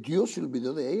 Aparentemente Dios se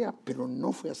olvidó de ella, pero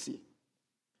no fue así.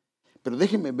 Pero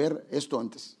déjenme ver esto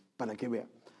antes, para que vea.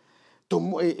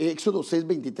 Éxodo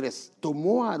 6:23,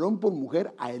 tomó a Aarón por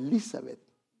mujer a Elizabeth.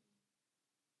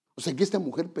 O sea que esta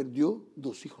mujer perdió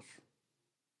 2 hijos.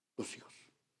 2 hijos.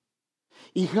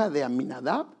 Hija de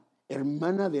Aminadab,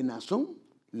 hermana de Nazón,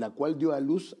 la cual dio a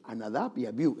luz a Nadab y a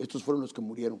Abiú. Estos fueron los que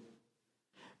murieron.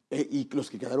 Y los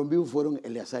que quedaron vivos fueron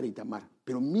Eleazar y Tamar.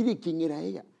 Pero mire quién era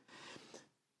ella.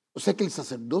 O sea que el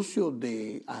sacerdocio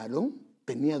de Aarón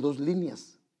tenía 2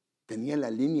 líneas. Tenía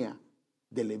la línea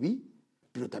de Leví,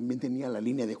 pero también tenía la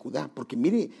línea de Judá, porque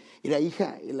mire,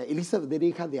 Elizabeth era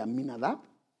hija de Aminadab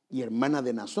y hermana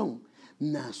de Nazón.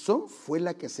 Nazón fue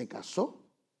la que se casó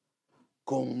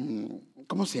con,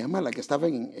 ¿cómo se llama? La que estaba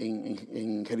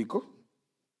en Jericó.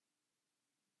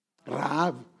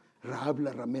 Rahab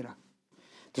la ramera.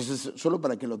 Entonces, solo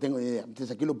para que lo tenga idea,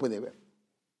 entonces aquí lo puede ver.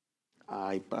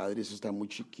 Ay, padre, eso está muy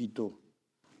chiquito.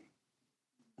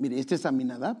 Mire, este es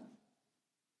Aminadab.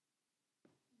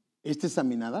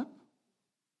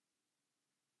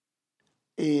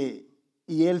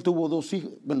 Y él tuvo 2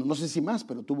 hijas, bueno, no sé si más,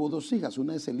 pero tuvo 2 hijas.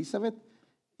 Una es Elizabeth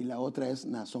y la otra es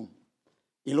Nazón.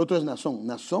 Y el otro es Nazón.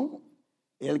 Nazón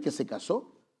era el que se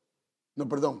casó. No,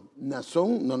 perdón.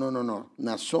 Nazón, no.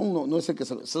 Nazón no es el que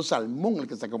se casó. Es Salmón el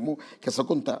que se casó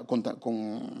con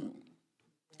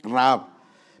Rahab.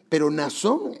 Pero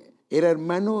Nazón era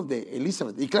hermano de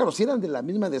Elizabeth. Y claro, sí eran de la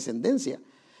misma descendencia,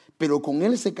 pero con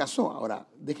él se casó. Ahora,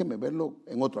 déjeme verlo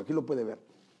en otro. Aquí lo puede ver.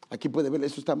 Aquí puede ver,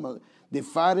 eso está mal. De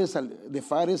Fares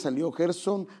salió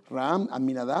Gersón, Raham,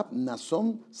 Aminadab,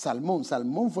 Nazón, Salmón.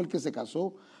 Salmón fue el que se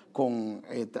casó con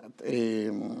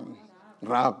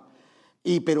Rahab.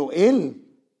 Pero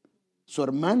su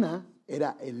hermana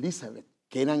era Elizabeth.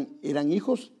 que eran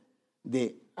hijos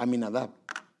de Aminadab.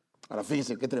 Ahora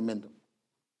fíjense qué tremendo.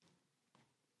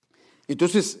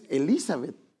 Entonces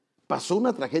Elizabeth pasó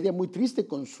una tragedia muy triste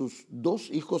con sus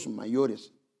 2 hijos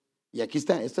mayores. Y aquí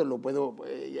está, esto lo puedo,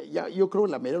 yo creo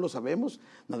que la mayoría lo sabemos.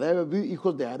 Nadab,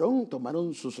 hijos de Aarón,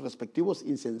 tomaron sus respectivos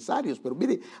incensarios. Pero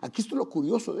mire, aquí está lo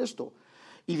curioso de esto.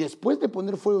 Y después de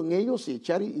poner fuego en ellos y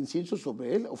echar incienso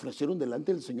sobre él, ofrecieron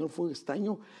delante del Señor fuego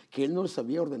extraño que él no les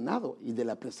había ordenado. Y de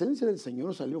la presencia del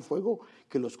Señor salió fuego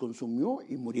que los consumió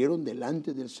y murieron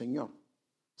delante del Señor.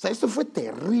 O sea, esto fue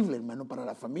terrible, hermano, para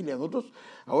la familia. Nosotros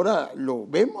ahora lo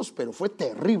vemos, pero fue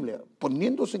terrible.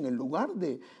 Poniéndose en el lugar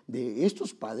de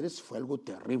estos padres fue algo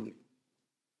terrible.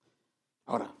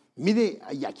 Ahora, mire,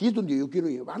 y aquí es donde yo quiero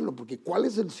llevarlo, porque ¿cuál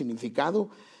es el significado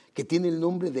que tiene el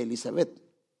nombre de Elizabeth?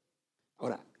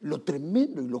 Ahora, lo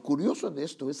tremendo y lo curioso de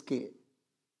esto es que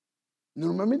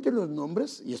normalmente los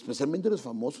nombres, y especialmente los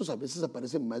famosos, a veces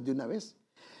aparecen más de una vez.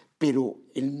 Pero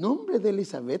el nombre de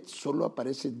Elizabeth solo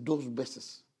aparece 2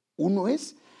 veces. Uno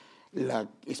es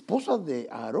la esposa de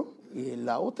Aarón y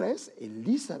la otra es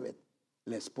Elizabeth,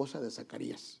 la esposa de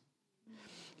Zacarías.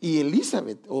 Y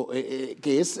Elizabeth,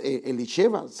 que es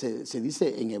Elisheva, se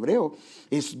dice en hebreo,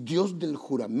 es Dios del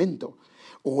juramento,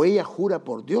 o ella jura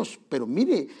por Dios. Pero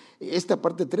mire esta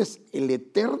parte 3, el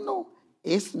Eterno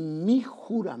es mi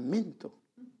juramento.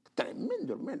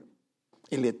 Tremendo, hermano.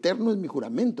 El Eterno es mi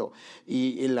juramento.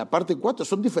 Y en la parte 4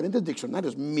 son diferentes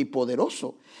diccionarios. Mi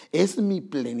poderoso es mi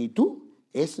plenitud,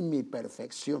 es mi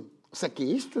perfección. O sea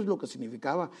que esto es lo que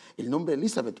significaba el nombre de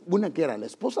Elizabeth. Una que era la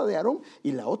esposa de Aarón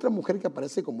y la otra mujer que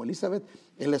aparece como Elizabeth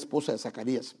es la esposa de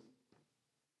Zacarías.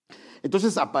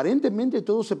 Entonces aparentemente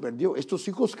todo se perdió. Estos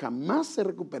hijos jamás se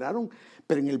recuperaron,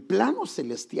 pero en el plano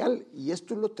celestial, y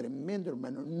esto es lo tremendo,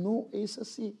 hermano, no es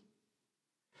así.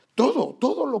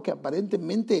 Todo lo que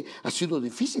aparentemente ha sido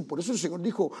difícil. Por eso el Señor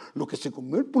dijo, lo que se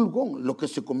comió el pulgón, lo que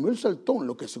se comió el saltón,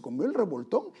 lo que se comió el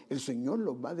revoltón, el Señor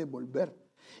lo va a devolver.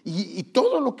 Y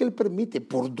todo lo que Él permite,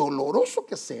 por doloroso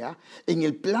que sea, en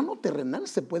el plano terrenal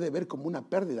se puede ver como una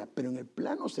pérdida, pero en el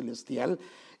plano celestial,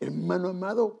 hermano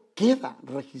amado, queda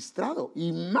registrado.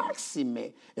 Y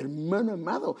máxime, hermano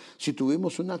amado, si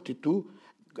tuvimos una actitud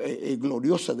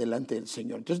gloriosa delante del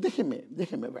Señor. Entonces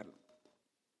déjeme verlo.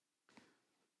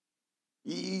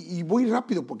 Y voy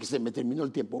rápido porque se me terminó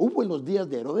el tiempo. Hubo en los días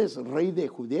de Herodes, rey de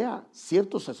Judea,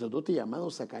 cierto sacerdote llamado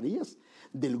Zacarías,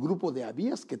 del grupo de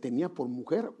Abías, que tenía por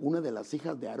mujer una de las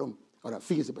hijas de Aarón. Ahora,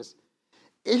 fíjese pues,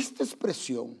 esta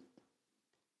expresión,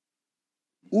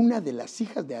 una de las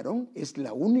hijas de Aarón, es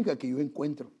la única que yo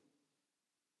encuentro.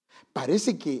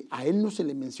 Parece que a él no se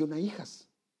le menciona hijas.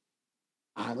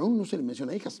 A Aarón no se le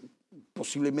menciona hijas.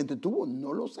 Posiblemente tuvo,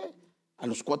 no lo sé. A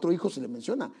los 4 hijos se le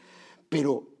menciona.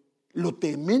 Pero lo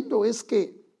tremendo es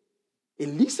que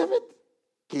Elizabeth,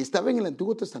 que estaba en el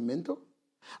Antiguo Testamento,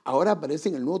 ahora aparece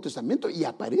en el Nuevo Testamento y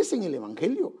aparece en el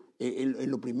Evangelio, en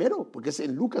lo primero, porque es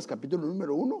en Lucas capítulo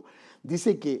número 1,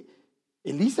 dice que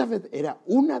Elizabeth era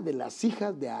una de las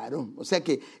hijas de Aarón, o sea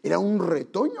que era un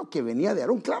retoño que venía de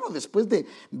Aarón, claro, después de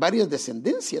varias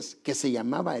descendencias, que se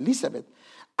llamaba Elizabeth.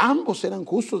 Ambos eran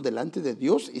justos delante de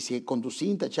Dios y se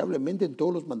conducían intachablemente en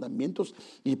todos los mandamientos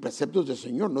y preceptos del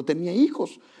Señor. No tenía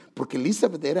hijos porque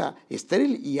Elizabeth era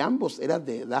estéril y ambos eran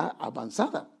de edad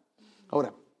avanzada.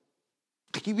 Ahora,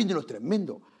 aquí viene lo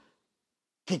tremendo,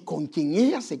 que con quien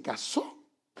ella se casó,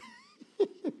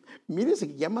 mire,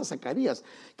 se llama Zacarías.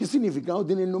 ¿Qué significado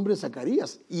tiene el nombre de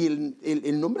Zacarías? Y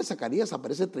el nombre Zacarías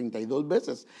aparece 32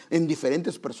 veces en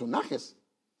diferentes personajes.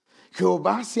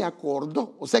 Jehová se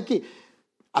acordó, o sea que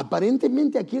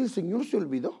aparentemente aquí el Señor se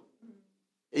olvidó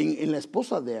en la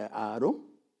esposa de Aarón,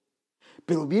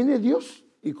 pero viene Dios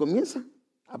y comienza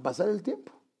a pasar el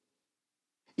tiempo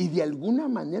y de alguna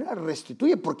manera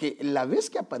restituye, porque la vez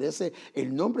que aparece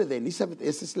el nombre de Elizabeth,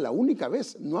 esa es la única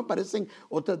vez, no aparecen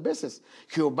otras veces.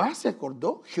 Jehová se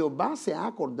acordó, Jehová se ha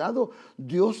acordado,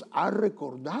 Dios ha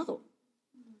recordado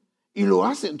y lo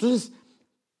hace. Entonces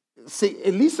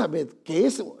Elizabeth, que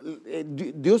es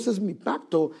Dios es mi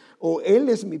pacto o Él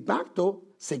es mi pacto,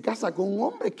 se casa con un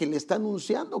hombre que le está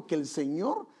anunciando que el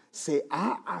Señor se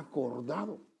ha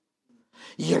acordado.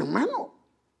 Y hermano,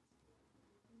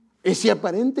 ese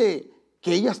aparente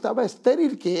que ella estaba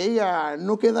estéril, que ella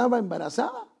no quedaba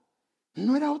embarazada,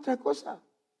 no era otra cosa,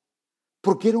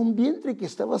 porque era un vientre que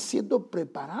estaba siendo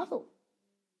preparado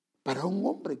para un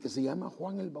hombre que se llama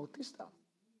Juan el Bautista.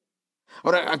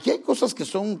 Ahora, aquí hay cosas que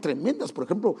son tremendas. Por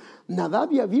ejemplo,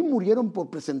 Nadab y Abí murieron por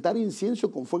presentar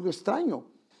incienso con fuego extraño.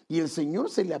 Y el Señor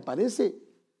se le aparece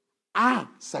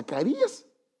a Zacarías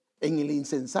en el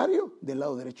incensario del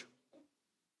lado derecho.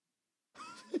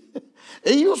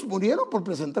 Ellos murieron por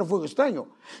presentar fuego extraño.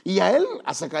 Y a él,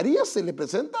 a Zacarías, se le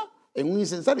presenta en un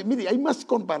incensario. Mire, hay más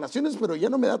comparaciones, pero ya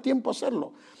no me da tiempo a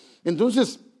hacerlo.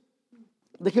 Entonces,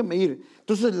 déjenme ir.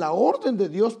 Entonces, la orden de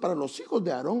Dios para los hijos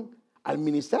de Aarón al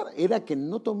ministrar era que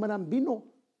no tomaran vino,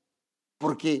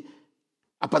 porque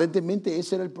aparentemente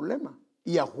ese era el problema.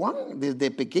 Y a Juan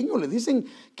desde pequeño le dicen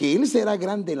que él será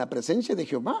grande en la presencia de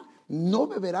Jehová, no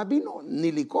beberá vino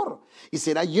ni licor y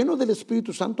será lleno del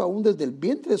Espíritu Santo aún desde el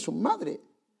vientre de su madre.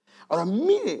 Ahora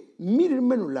mire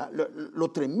hermano,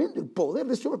 lo tremendo, el poder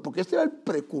de este hombre, porque este era el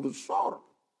precursor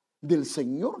del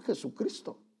Señor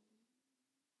Jesucristo.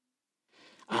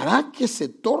 Hará que se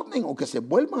tornen o que se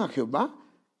vuelvan a Jehová,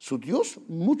 su Dios,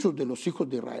 muchos de los hijos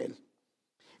de Israel.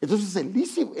 Entonces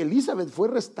Elizabeth fue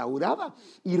restaurada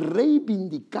y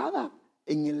reivindicada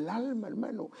en el alma,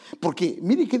 hermano. Porque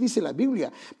mire qué dice la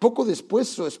Biblia. Poco después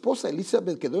su esposa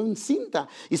Elizabeth quedó encinta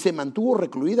y se mantuvo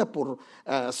recluida por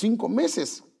 5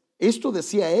 meses. Esto,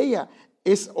 decía ella,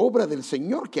 es obra del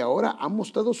Señor, que ahora ha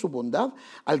mostrado su bondad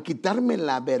al quitarme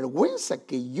la vergüenza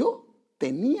que yo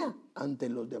tenía ante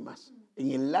los demás. En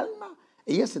el alma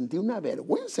ella sentía una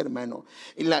vergüenza, hermano.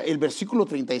 El versículo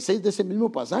 36 de ese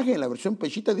mismo pasaje, en la versión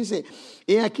Peshita, dice: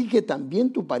 he aquí que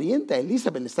también tu parienta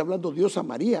Elizabeth, le está hablando Dios a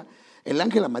María, el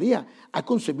ángel a María, ha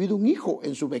concebido un hijo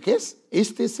en su vejez.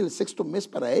 Este es el 6º mes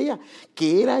para ella,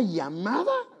 que era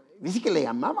llamada, dice que le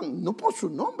llamaban, no por su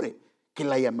nombre, que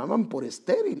la llamaban por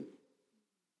estéril.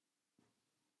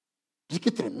 Dice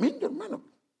que tremendo, hermano.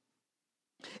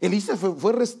 Elizabeth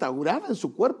fue restaurada en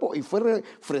su cuerpo y fue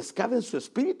refrescada en su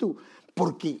espíritu,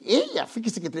 porque ella,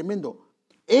 fíjese que tremendo,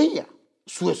 ella,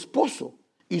 su esposo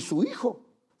y su hijo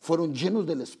fueron llenos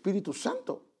del Espíritu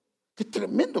Santo. Qué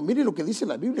tremendo, mire lo que dice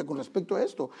la Biblia con respecto a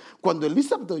esto. Cuando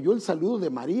Elizabeth oyó el saludo de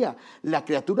María, la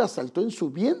criatura saltó en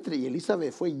su vientre y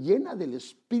Elizabeth fue llena del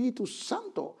Espíritu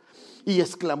Santo. Y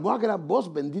exclamó a gran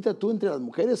voz: bendita tú entre las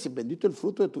mujeres y bendito el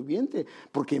fruto de tu vientre,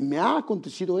 porque me ha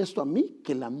acontecido esto a mí,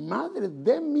 que la madre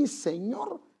de mi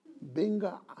Señor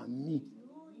venga a mí.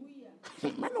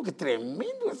 Hermano, qué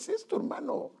tremendo es esto,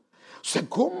 hermano. O sea,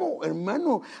 ¿cómo,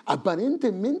 hermano?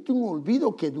 Aparentemente un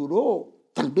olvido que duró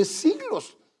tal vez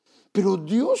siglos, pero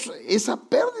Dios, esa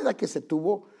pérdida que se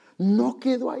tuvo, no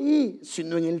quedó ahí,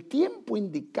 sino en el tiempo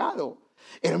indicado.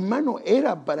 Hermano,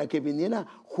 era para que viniera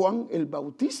Juan el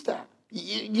Bautista.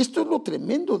 Y esto es lo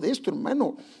tremendo de esto,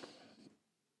 hermano.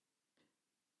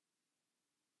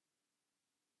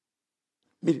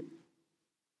 Mire,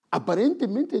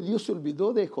 aparentemente Dios se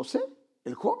olvidó de José,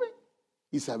 el joven,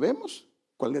 y sabemos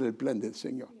cuál era el plan del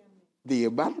Señor, de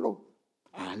llevarlo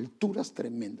a alturas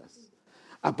tremendas.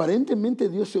 Aparentemente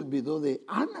Dios se olvidó de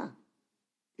Ana,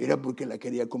 era porque la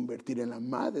quería convertir en la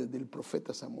madre del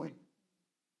profeta Samuel.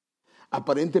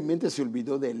 Aparentemente se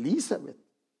olvidó de Elizabeth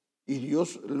y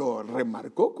Dios lo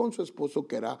remarcó con su esposo,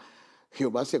 que era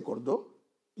Jehová se acordó,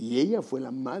 y ella fue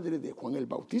la madre de Juan el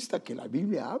Bautista, que la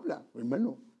Biblia habla,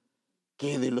 hermano,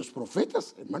 que de los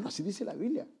profetas, hermano, así dice la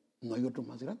Biblia, no hay otro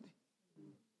más grande.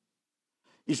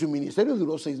 Y su ministerio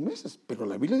duró 6 meses, pero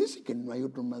la Biblia dice que no hay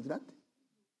otro más grande.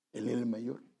 Él era el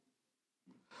mayor.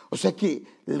 O sea que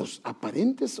los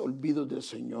aparentes olvidos del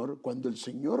Señor, cuando el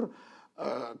Señor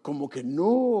como que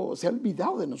no se ha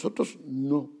olvidado de nosotros,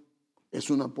 no. Es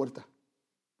una puerta,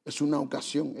 es una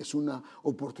ocasión, es una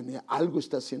oportunidad. Algo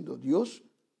está haciendo Dios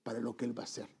para lo que Él va a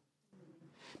hacer.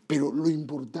 Pero lo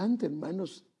importante,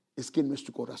 hermanos, es que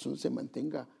nuestro corazón se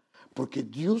mantenga, porque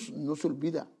Dios no se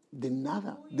olvida de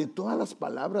nada, de todas las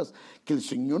palabras que el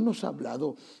Señor nos ha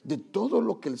hablado, de todo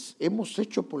lo que hemos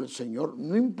hecho por el Señor.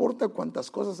 No importa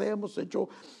cuántas cosas hayamos hecho,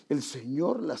 el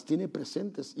Señor las tiene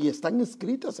presentes y están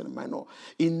escritas, hermano,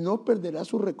 y no perderá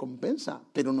su recompensa.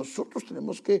 Pero nosotros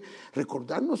tenemos que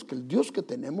recordarnos que el Dios que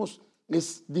tenemos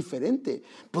es diferente,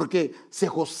 porque si a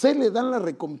José le dan la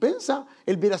recompensa,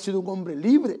 él hubiera sido un hombre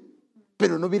libre,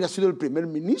 pero no hubiera sido el primer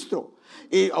ministro.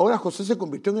 Ahora José se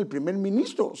convirtió en el primer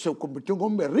ministro, se convirtió en un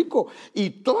hombre rico y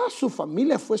toda su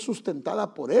familia fue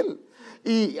sustentada por él.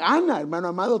 Y Ana, hermano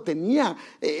amado,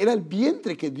 era el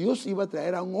vientre que Dios iba a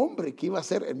traer a un hombre que iba a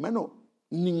ser, hermano,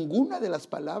 ninguna de las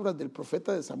palabras del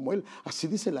profeta de Samuel, así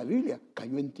dice la Biblia,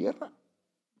 cayó en tierra.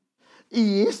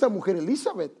 Y esta mujer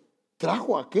Elizabeth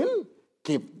trajo a aquel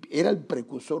que era el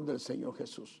precursor del Señor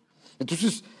Jesús.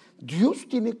 Entonces, Dios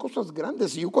tiene cosas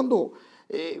grandes. Y yo cuando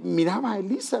miraba a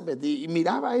Elizabeth y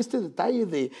miraba este detalle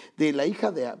de la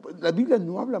hija de... La Biblia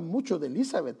no habla mucho de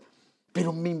Elizabeth,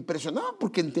 pero me impresionaba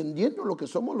porque entendiendo lo que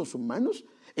somos los humanos,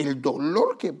 el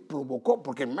dolor que provocó,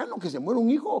 porque hermano, que se muere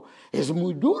un hijo es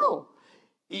muy duro.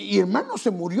 Y hermano, se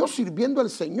murió sirviendo al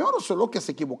Señor, solo que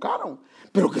se equivocaron.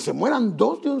 Pero que se mueran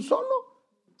 2 de un solo,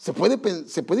 Se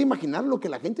puede imaginar lo que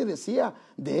la gente decía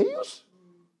de ellos.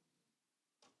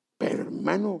 Pero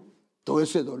hermano, todo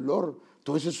ese dolor,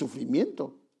 todo ese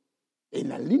sufrimiento en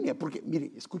la línea, porque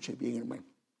mire, escuche bien, hermano.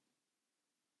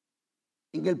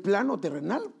 En el plano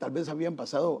terrenal tal vez habían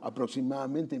pasado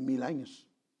aproximadamente 1000 años,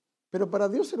 pero para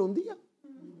Dios era un día.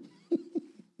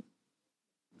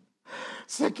 O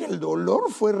sea que el dolor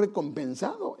fue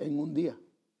recompensado en un día.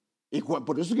 Y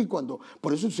por eso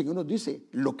el Señor nos dice,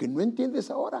 lo que no entiendes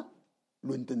ahora,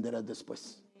 lo entenderás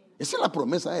después. Esa es la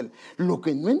promesa de Él. Lo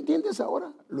que no entiendes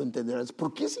ahora, lo entenderás.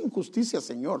 ¿Por qué es injusticia,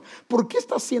 Señor? ¿Por qué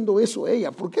está haciendo eso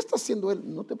ella? ¿Por qué está haciendo él?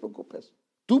 No te preocupes.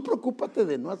 Tú preocúpate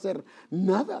de no hacer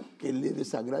nada que le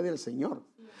desagrade al Señor.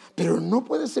 Pero no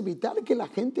puedes evitar que la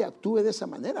gente actúe de esa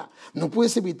manera. No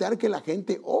puedes evitar que la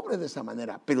gente obre de esa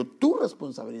manera. Pero tu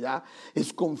responsabilidad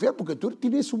es confiar, porque tú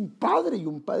tienes un Padre y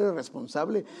un Padre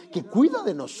responsable que cuida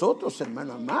de nosotros,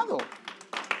 hermano amado.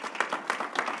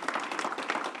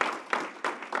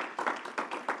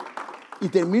 Y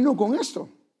termino con esto.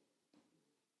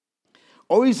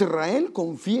 Oh Israel,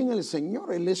 confía en el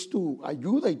Señor. Él es tu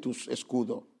ayuda y tu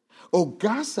escudo. Oh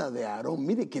casa de Aarón,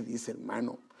 mire qué dice,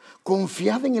 hermano.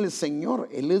 Confiad en el Señor.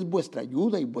 Él es vuestra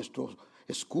ayuda y vuestro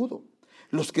escudo.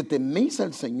 Los que teméis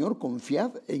al Señor,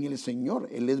 confiad en el Señor.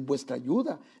 Él es vuestra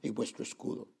ayuda y vuestro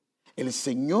escudo. El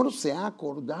Señor se ha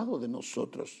acordado de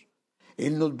nosotros.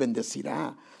 Él nos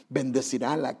bendecirá.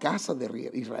 Bendecirá a la casa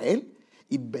de Israel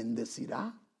y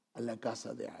bendecirá a la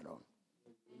casa de Aarón.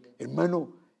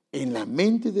 Hermano, en la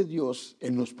mente de Dios,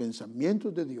 en los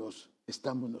pensamientos de Dios,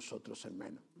 estamos nosotros,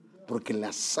 hermano. Porque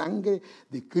la sangre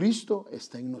de Cristo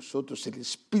está en nosotros, el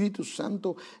Espíritu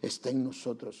Santo está en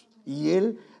nosotros. Y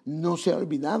Él no se ha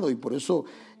olvidado. Y por eso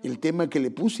el tema que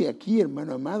le puse aquí,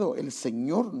 hermano amado, el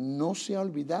Señor no se ha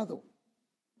olvidado.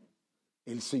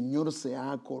 El Señor se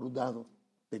ha acordado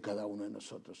de cada uno de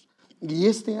nosotros. Y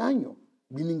este año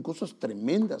vienen cosas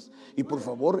tremendas y por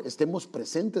favor estemos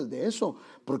presentes de eso,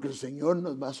 porque el Señor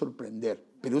nos va a sorprender.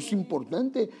 Pero es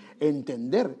importante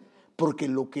entender, porque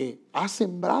lo que ha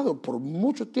sembrado por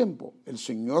mucho tiempo, el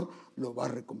Señor lo va a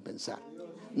recompensar.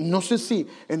 No sé si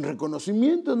en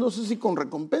reconocimiento, no sé si con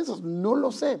recompensas, no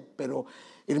lo sé, pero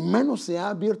hermano, se ha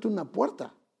abierto una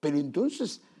puerta. Pero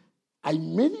entonces hay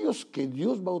medios que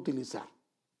Dios va a utilizar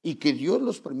y que Dios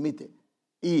los permite.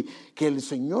 Y que el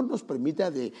Señor nos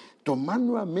permita de tomar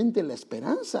nuevamente la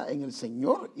esperanza en el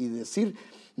Señor y decir,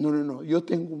 no, yo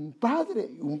tengo un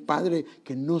Padre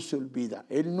que no se olvida.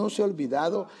 Él no se ha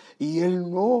olvidado y Él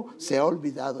no se ha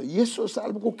olvidado. Y eso es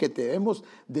algo que debemos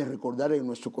de recordar en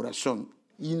nuestro corazón.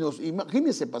 Y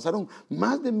imagínense, pasaron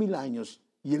más de 1000 años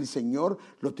y el Señor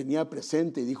lo tenía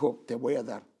presente y dijo, te voy a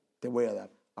dar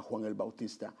a Juan el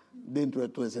Bautista dentro de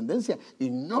tu descendencia. Y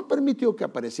no permitió que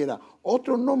apareciera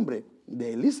otro nombre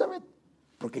de Elizabeth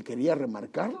porque quería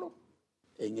remarcarlo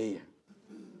en ella.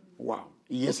 Wow.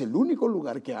 Y es el único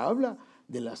lugar que habla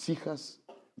de las hijas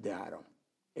de Aarón.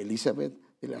 Elizabeth,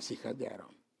 de las hijas de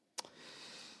Aarón.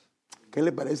 ¿Qué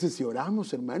le parece si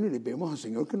oramos, hermano, y le pedimos al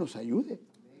Señor que nos ayude?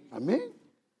 Amén.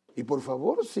 Y por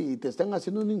favor, si te están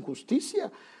haciendo una injusticia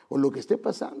o lo que esté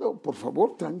pasando, por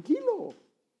favor, tranquilo,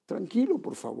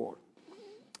 por favor.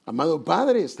 Amado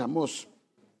Padre, estamos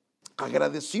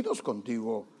agradecidos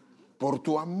contigo por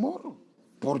tu amor,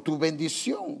 por tu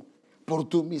bendición, por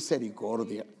tu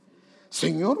misericordia.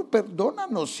 Señor,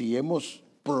 perdónanos si hemos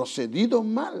procedido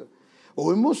mal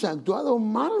o hemos actuado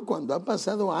mal cuando ha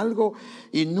pasado algo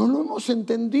y no lo hemos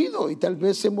entendido y tal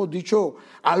vez hemos dicho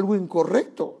algo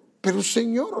incorrecto. Pero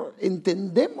Señor,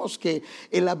 entendemos que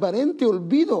el aparente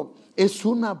olvido es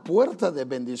una puerta de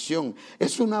bendición,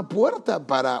 es una puerta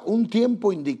para un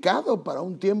tiempo indicado, para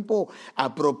un tiempo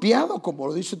apropiado, como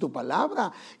lo dice tu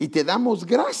palabra, y te damos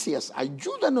gracias.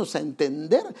 Ayúdanos a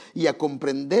entender y a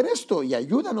comprender esto, y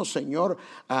ayúdanos, Señor,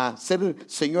 a ser,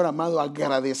 Señor amado,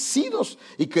 agradecidos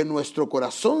y que nuestro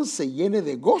corazón se llene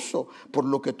de gozo por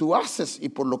lo que tú haces y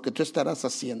por lo que tú estarás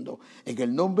haciendo. En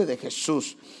el nombre de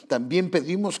Jesús, también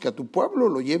pedimos que a tu pueblo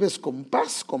lo lleves con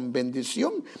paz, con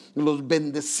bendición. Los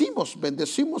bendecimos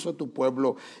a tu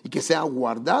pueblo y que sea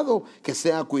guardado, que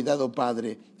sea cuidado,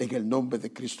 Padre, en el nombre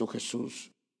de Cristo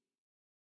Jesús.